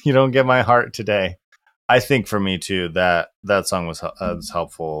 You don't get my heart today. I think for me too, that song was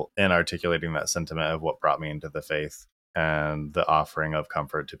helpful in articulating that sentiment of what brought me into the faith and the offering of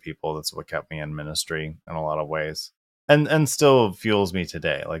comfort to people. That's what kept me in ministry in a lot of ways, and still fuels me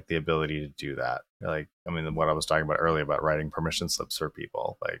today. Like the ability to do that. Like, I mean, what I was talking about earlier about writing permission slips for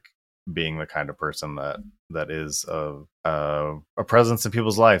people, like being the kind of person that is a presence in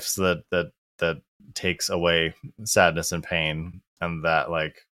people's lives that takes away sadness and pain, and that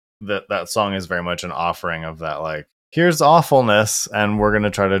like that song is very much an offering of that, like, here's awfulness and we're going to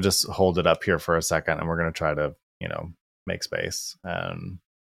try to just hold it up here for a second and we're going to try to, make space. And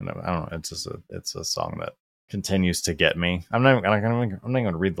I don't know, it's a song that continues to get me. I'm not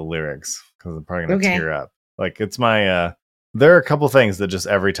going to read the lyrics because I'm probably going to tear up. Like, it's my there are a couple things that just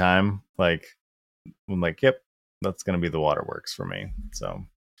every time, like, I'm like, yep, that's going to be the waterworks for me. So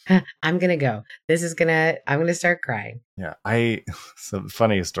I'm going to go. I'm going to start crying. Yeah. So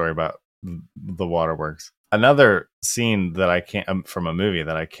funny story about the waterworks. Another scene that I can't, from a movie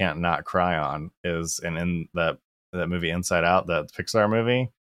that I can't not cry on is in that movie Inside Out, that Pixar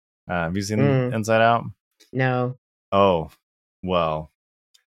movie. Have you seen Inside Out? No. Oh, well,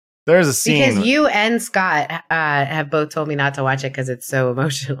 there's a scene. Because you and Scott have both told me not to watch it because it's so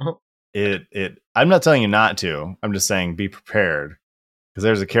emotional. I'm not telling you not to. I'm just saying be prepared. Because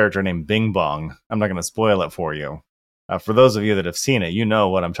there's a character named Bing Bong. I'm not going to spoil it for you. For those of you that have seen it, you know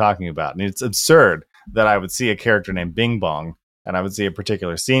what I'm talking about. And it's absurd that I would see a character named Bing Bong and I would see a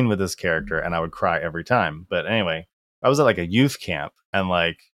particular scene with this character and I would cry every time. But anyway, I was at like a youth camp and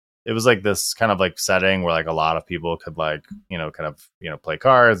like it was like this kind of like setting where like a lot of people could like, play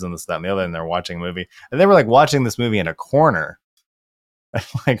cards and this, that, and the other, and they're watching a movie. And they were like watching this movie in a corner. And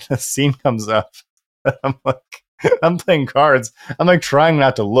like the scene comes up. I'm like, I'm playing cards. I'm like trying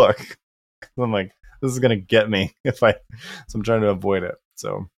not to look. I'm like, this is going to get me so I'm trying to avoid it.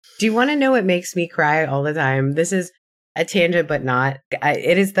 So, do you want to know what makes me cry all the time? This is a tangent, but not.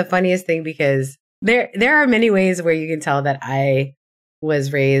 It is the funniest thing because There are many ways where you can tell that I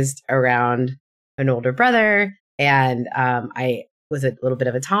was raised around an older brother, and I was a little bit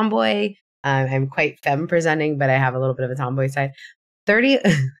of a tomboy. I'm quite femme presenting, but I have a little bit of a tomboy side. 30,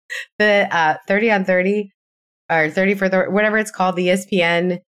 the 30 on 30 or 30 for the whatever it's called, the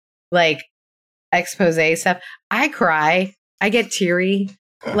ESPN like expose stuff. I cry. I get teary.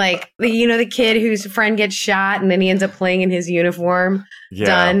 Like the kid whose friend gets shot and then he ends up playing in his uniform. Yeah.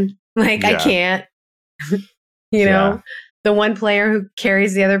 Done. Like I can't. The one player who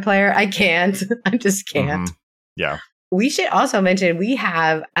carries the other player. I can't. I just can't. Mm-hmm. Yeah. We should also mention we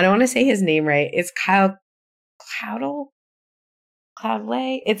have. I don't want to say his name right. It's Kyle Cloudley.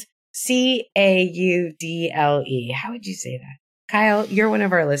 It's Caudle. How would you say that? Kyle, you're one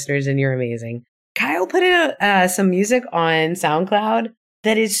of our listeners and you're amazing. Kyle put in some music on SoundCloud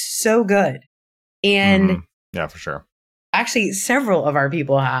that is so good. And yeah, for sure. Actually, several of our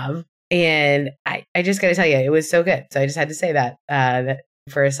people have. And I just got to tell you, it was so good. So I just had to say that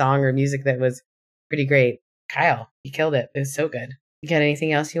for a song or music that was pretty great. Kyle, you killed it. It was so good. You got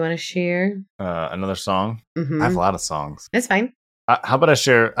anything else you want to share? Another song? Mm-hmm. I have a lot of songs. That's fine. How about I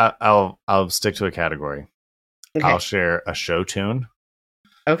share? I'll stick to a category. Okay. I'll share a show tune.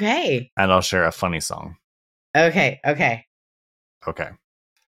 Okay. And I'll share a funny song. Okay. I'll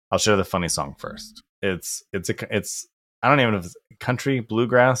share the funny song first. It's I don't even know if it's country,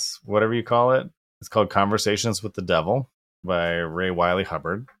 bluegrass, whatever you call it. It's called Conversations with the Devil by Ray Wiley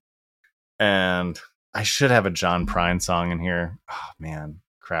Hubbard. And I should have a John Prine song in here. Oh man,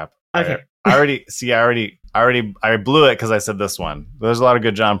 crap. Okay. I blew it because I said this one. There's a lot of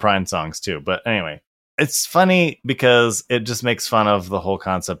good John Prine songs too. But anyway, it's funny because it just makes fun of the whole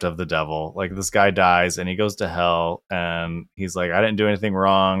concept of the devil. Like this guy dies and he goes to hell and he's like, I didn't do anything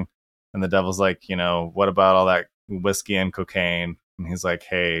wrong. And the devil's like, what about all that whiskey and cocaine? And he's like,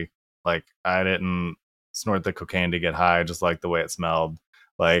 hey, like I didn't snort the cocaine to get high. I just like the way it smelled.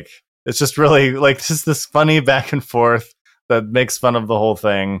 Like it's just really like just this funny back and forth that makes fun of the whole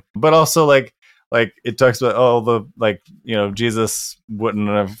thing. But also like it talks about Jesus wouldn't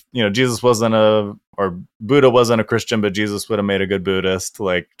have, Jesus wasn't or Buddha wasn't a Christian, but Jesus would have made a good Buddhist.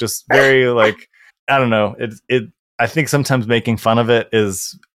 Like just very like I don't know. I think sometimes making fun of it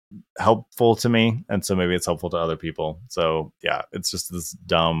is helpful to me, and so maybe it's helpful to other people. So yeah, it's just this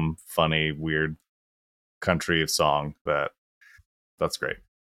dumb, funny, weird country song that's great.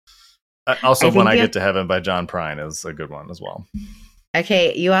 Also, When I Get to Heaven by John Prine is a good one as well.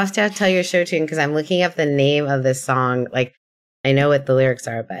 Okay, you also have to tell your show tune because I'm looking up the name of this song. Like, I know what the lyrics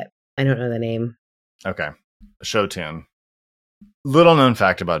are, but I don't know the name. Okay, show tune. Little known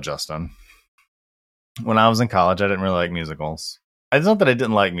fact about Justin. When I was in college, I didn't really like musicals. It's not that I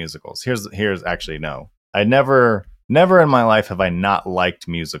didn't like musicals. Here's actually no. I never in my life have I not liked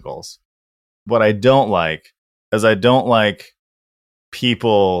musicals. What I don't like is I don't like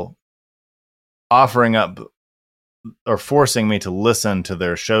people offering up or forcing me to listen to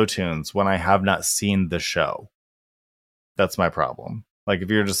their show tunes when I have not seen the show. That's my problem. Like if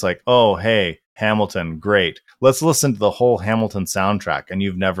you're just like, oh, hey, Hamilton, great. Let's listen to the whole Hamilton soundtrack and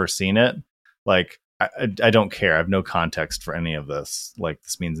you've never seen it. Like, I don't care. I have no context for any of this. Like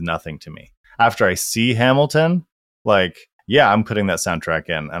this means nothing to me. After I see Hamilton, like, yeah, I'm putting that soundtrack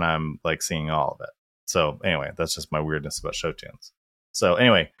in and I'm like singing all of it. So anyway, that's just my weirdness about show tunes. So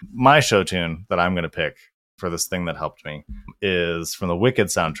anyway, my show tune that I'm going to pick for this thing that helped me is from the Wicked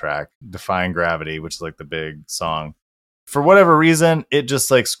soundtrack, Defying Gravity, which is like the big song. For whatever reason, it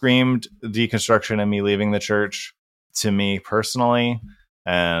just like screamed deconstruction and me leaving the church to me personally.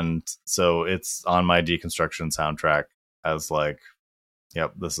 And so it's on my deconstruction soundtrack as like,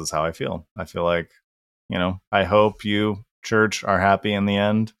 yep, this is how I feel. I feel like, I hope you church are happy in the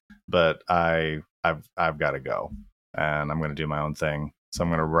end, but I've got to go and I'm going to do my own thing. So I'm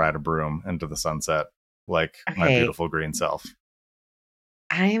going to ride a broom into the sunset like my beautiful green self.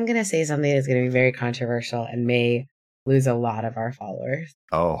 I am going to say something that's going to be very controversial and may lose a lot of our followers.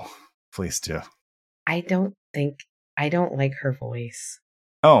 Oh, please do. I don't like her voice.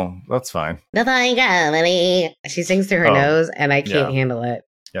 Oh, that's fine. She sings through her nose and I can't handle it.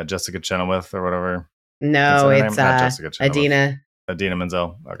 Yeah, Jessica Chenoweth or whatever. No, it's Idina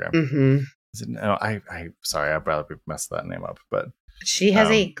Menzel. Okay. Mm-hmm. No, sorry, I'd probably messed that name up, but she has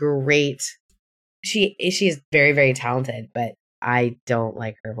a great. She is very, very talented, but I don't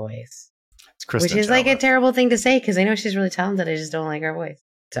like her voice. It's Kristen which is Chenoweth. Like a terrible thing to say because I know she's really talented. I just don't like her voice.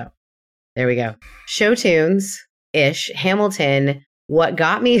 So there we go. Show tunes ish. Hamilton. What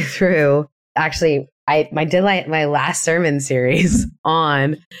got me through? Actually, I did like my last sermon series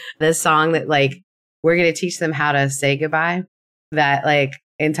on the song that like we're gonna teach them how to say goodbye. That like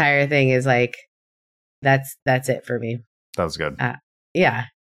entire thing is like that's it for me. That was good. Yeah.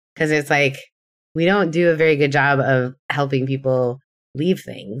 Because it's like, we don't do a very good job of helping people leave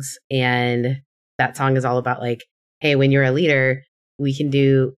things. And that song is all about like, hey, when you're a leader, we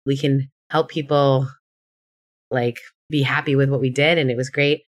can help people like be happy with what we did and it was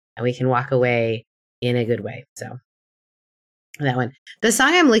great. And we can walk away in a good way. So that one. The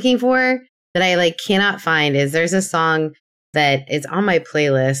song I'm looking for that I like cannot find is there's a song that it's on my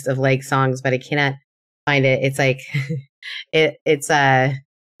playlist of like songs, but I cannot find it. It's like, it's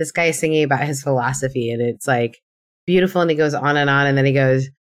this guy singing about his philosophy and it's like beautiful and he goes on and then he goes,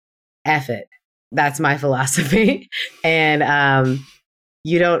 F it. That's my philosophy. And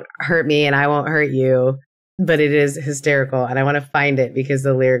you don't hurt me and I won't hurt you, but it is hysterical and I want to find it because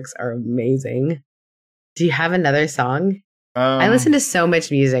the lyrics are amazing. Do you have another song? I listen to so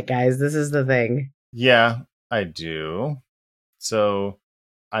much music, guys. This is the thing. Yeah, I do. So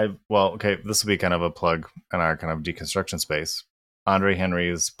okay, this will be kind of a plug in our kind of deconstruction space. Andre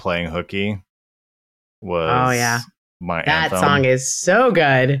Henry's Playing Hooky was my that anthem. Song is so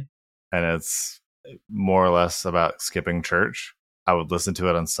good. And it's more or less about skipping church. I would listen to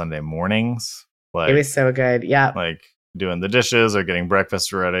it on Sunday mornings. Like, it was so good. Yeah. Like doing the dishes or getting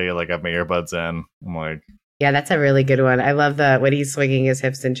breakfast ready. Like I have my earbuds in. I'm like, yeah, that's a really good one. I love when he's swinging his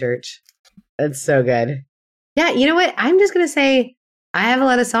hips in church. That's so good. Yeah, you know what? I'm just going to say I have a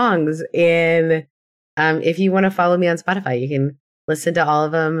lot of songs. And if you want to follow me on Spotify, you can listen to all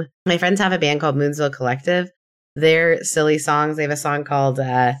of them. My friends have a band called Moonsville Collective. They're silly songs. They have a song called,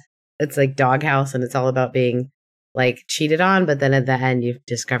 it's like Doghouse, and it's all about being like cheated on. But then at the end, you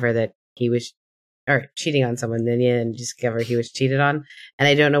discover that he was cheating on someone. Then you discover he was cheated on. And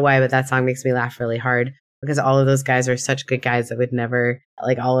I don't know why, but that song makes me laugh really hard. Because all of those guys are such good guys that would never,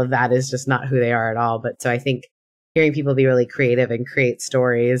 like, all of that is just not who they are at all. But so I think hearing people be really creative and create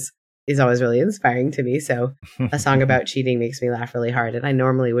stories is always really inspiring to me. So a song about cheating makes me laugh really hard. And I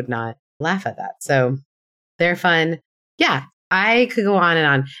normally would not laugh at that. So they're fun. Yeah, I could go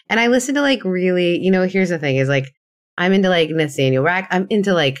on. And I listen to like really, here's the thing is like, I'm into like Nathaniel Rack. I'm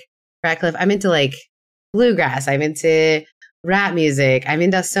into like Ratcliffe. I'm into like bluegrass. I'm into rap music. I'm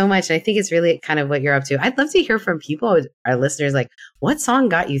into so much. And I think it's really kind of what you're up to. I'd love to hear from people, our listeners, like what song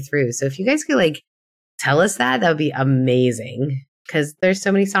got you through? So if you guys could like tell us that would be amazing because there's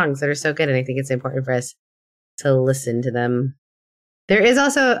so many songs that are so good. And I think it's important for us to listen to them. There is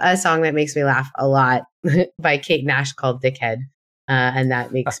also a song that makes me laugh a lot by Kate Nash called Dickhead. And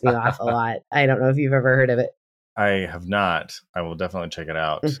that makes me laugh a lot. I don't know if you've ever heard of it. I have not. I will definitely check it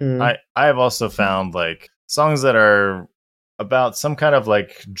out. Mm-hmm. I have also found like songs that are about some kind of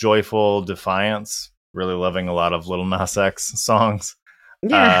like joyful defiance. Really loving a lot of Lil Nas X songs.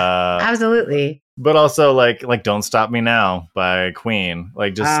 Yeah, absolutely. But also like Don't Stop Me Now by Queen.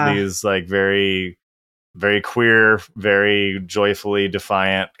 Like just these like very, very queer, very joyfully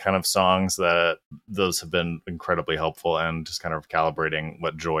defiant kind of songs that those have been incredibly helpful and just kind of calibrating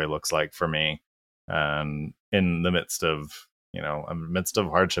what joy looks like for me. And in the midst of,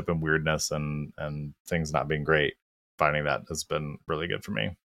 hardship and weirdness and things not being great, finding that has been really good for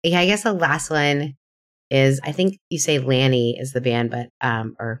me. Yeah, I guess the last one is, I think you say Lanny is the band, but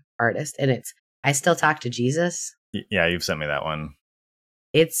or artist, and it's I Still Talk to Jesus. Yeah, you've sent me that one.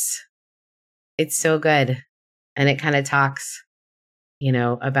 It's so good, and it kind of talks,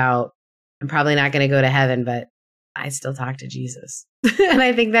 about I'm probably not going to go to heaven, but I still talk to Jesus, and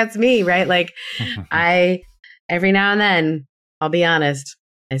I think that's me, right? Like every now and then, I'll be honest,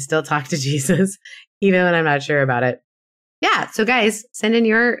 I still talk to Jesus, even when I'm not sure about it. Yeah. So guys, send in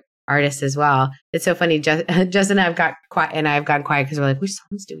your artists as well. It's so funny. Justin and I've got quiet, and I've gotten quiet because we're like, which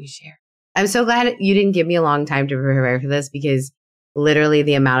songs do we share? I'm so glad you didn't give me a long time to prepare for this because literally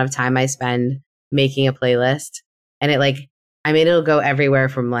the amount of time I spend making a playlist and it'll go everywhere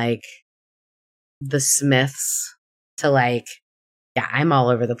from like the Smiths to like, yeah, I'm all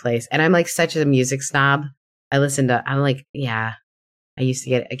over the place. And I'm like such a music snob. I used to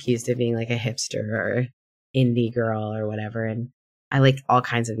get accused of being like a hipster or indie girl or whatever. And I like all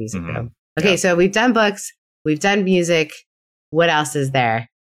kinds of music though. Okay. Yeah. So we've done books, we've done music. What else is there?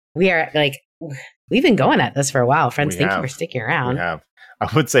 We've been going at this for a while. Friends, thank you for sticking around. We have. I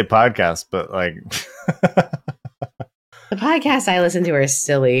would say podcast, but like the podcasts I listen to are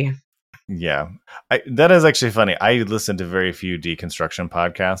silly. Yeah. That is actually funny. I listen to very few deconstruction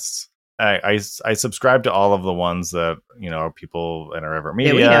podcasts. I subscribe to all of the ones that, are people in our Everett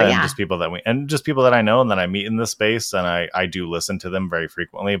Media and just people that I know and that I meet in this space. And I do listen to them very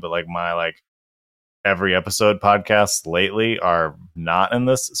frequently, but like my every episode podcasts lately are not in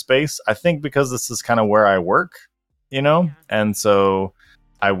this space. I think because this is kind of where I work, and so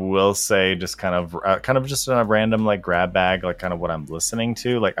I will say just kind of just in a random like grab bag, like kind of what I'm listening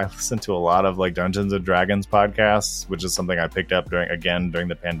to. Like I listen to a lot of like Dungeons and Dragons podcasts, which is something I picked up during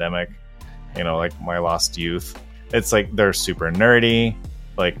the pandemic, you know, like my lost youth. It's like, they're super nerdy,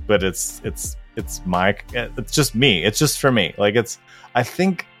 like, but it's just me. It's just for me. Like I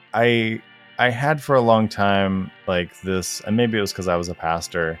think I had for a long time like this, and maybe it was because I was a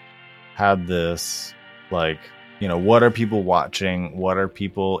pastor, had this like, you know, what are people watching? What are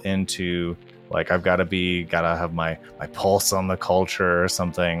people into? Like, I've got to have my pulse on the culture or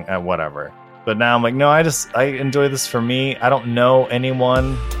something, whatever. But now I'm like, no, I enjoy this for me. I don't know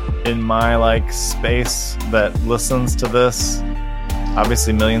anyone in my like space that listens to this.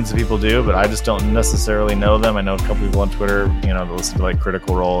 Obviously millions of people do, but I just don't necessarily know them. I know a couple people on Twitter, you know, that listen to like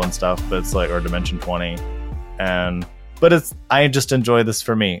Critical Role and stuff, but it's like, or Dimension 20. But I just enjoy this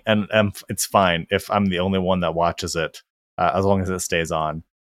for me, and it's fine if I'm the only one that watches it, as long as it stays on.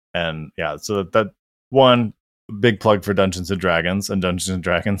 And yeah, so that one big plug for Dungeons and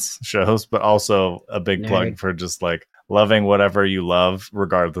Dragons shows, but also a big plug for just like loving whatever you love,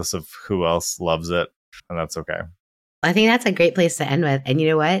 regardless of who else loves it, and that's okay. I think that's a great place to end with. And you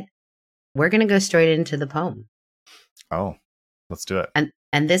know what? We're going to go straight into the poem. Oh, let's do it.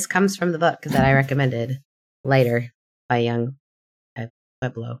 And this comes from the book that I recommended, Lighter by Young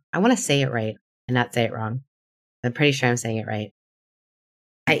Pueblo. I want to say it right and not say it wrong. I'm pretty sure I'm saying it right.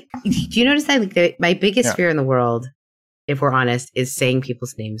 Do you notice that like my biggest fear in the world, if we're honest, is saying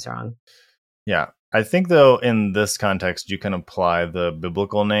people's names wrong? Yeah. I think, though, in this context, you can apply the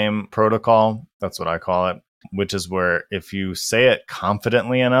biblical name protocol. That's what I call it, which is where if you say it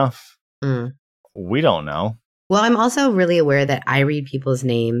confidently enough, we don't know. Well, I'm also really aware that I read people's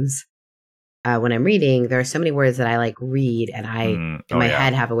names when I'm reading. There are so many words that I like read, and I in my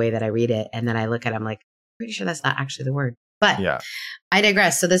head have a way that I read it, and then I look at it, I'm like, pretty sure that's not actually the word. But I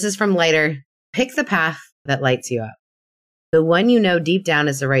digress. So this is from Lighter. Pick the path that lights you up. The one you know deep down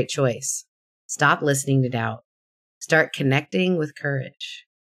is the right choice. Stop listening to doubt. Start connecting with courage.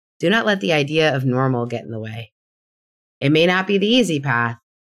 Do not let the idea of normal get in the way. It may not be the easy path,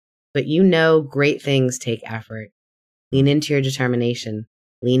 but you know great things take effort. Lean into your determination.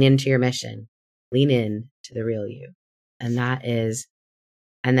 Lean into your mission. Lean in to the real you. And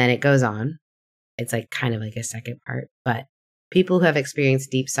then it goes on. It's like kind of like a second part, but people who have experienced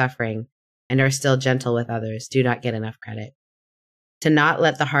deep suffering and are still gentle with others do not get enough credit. To not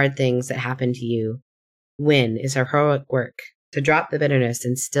let the hard things that happen to you win is heroic work. To drop the bitterness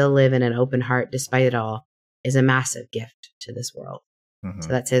and still live in an open heart despite it all is a massive gift to this world. So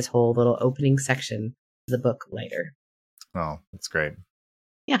that's his whole little opening section of the book, Lighter. Oh, that's great.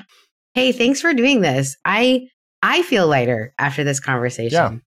 Yeah. Hey, thanks for doing this. I feel lighter after this conversation.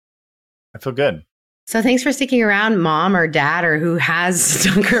 Yeah. I feel good. So thanks for sticking around, Mom or Dad or who has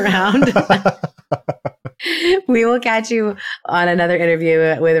stuck around. We will catch you on another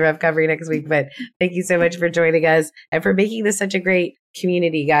interview with Rough Cover next week. But thank you so much for joining us and for making this such a great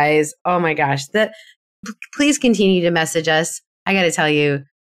community, guys. Oh my gosh. Please continue to message us. I got to tell you,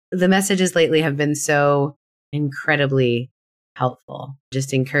 the messages lately have been so incredibly helpful,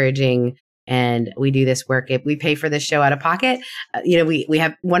 just encouraging. And we do this work. If we pay for this show out of pocket, we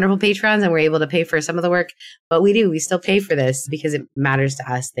have wonderful patrons and we're able to pay for some of the work, but we still pay for this because it matters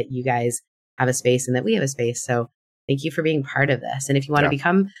to us that you guys have a space and that we have a space. So thank you for being part of this. And if you want to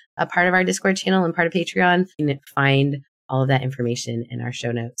become a part of our Discord channel and part of Patreon, you can find all of that information in our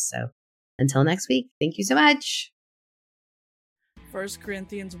show notes. So until next week, thank you so much. 1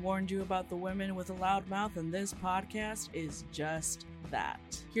 Corinthians warned you about the women with a loud mouth, and this podcast is just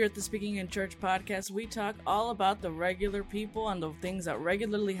that. Here at the Speaking in Church podcast, we talk all about the regular people and the things that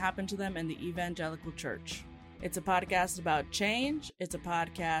regularly happen to them in the evangelical church. It's a podcast about change, it's a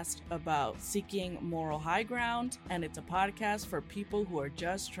podcast about seeking moral high ground, and it's a podcast for people who are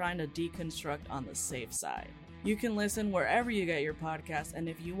just trying to deconstruct on the safe side. You can listen wherever you get your podcast, and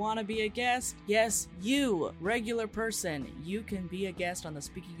if you want to be a guest, yes, you, regular person, you can be a guest on the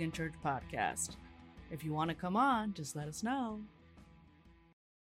Speaking in Church podcast. If you want to come on, just let us know.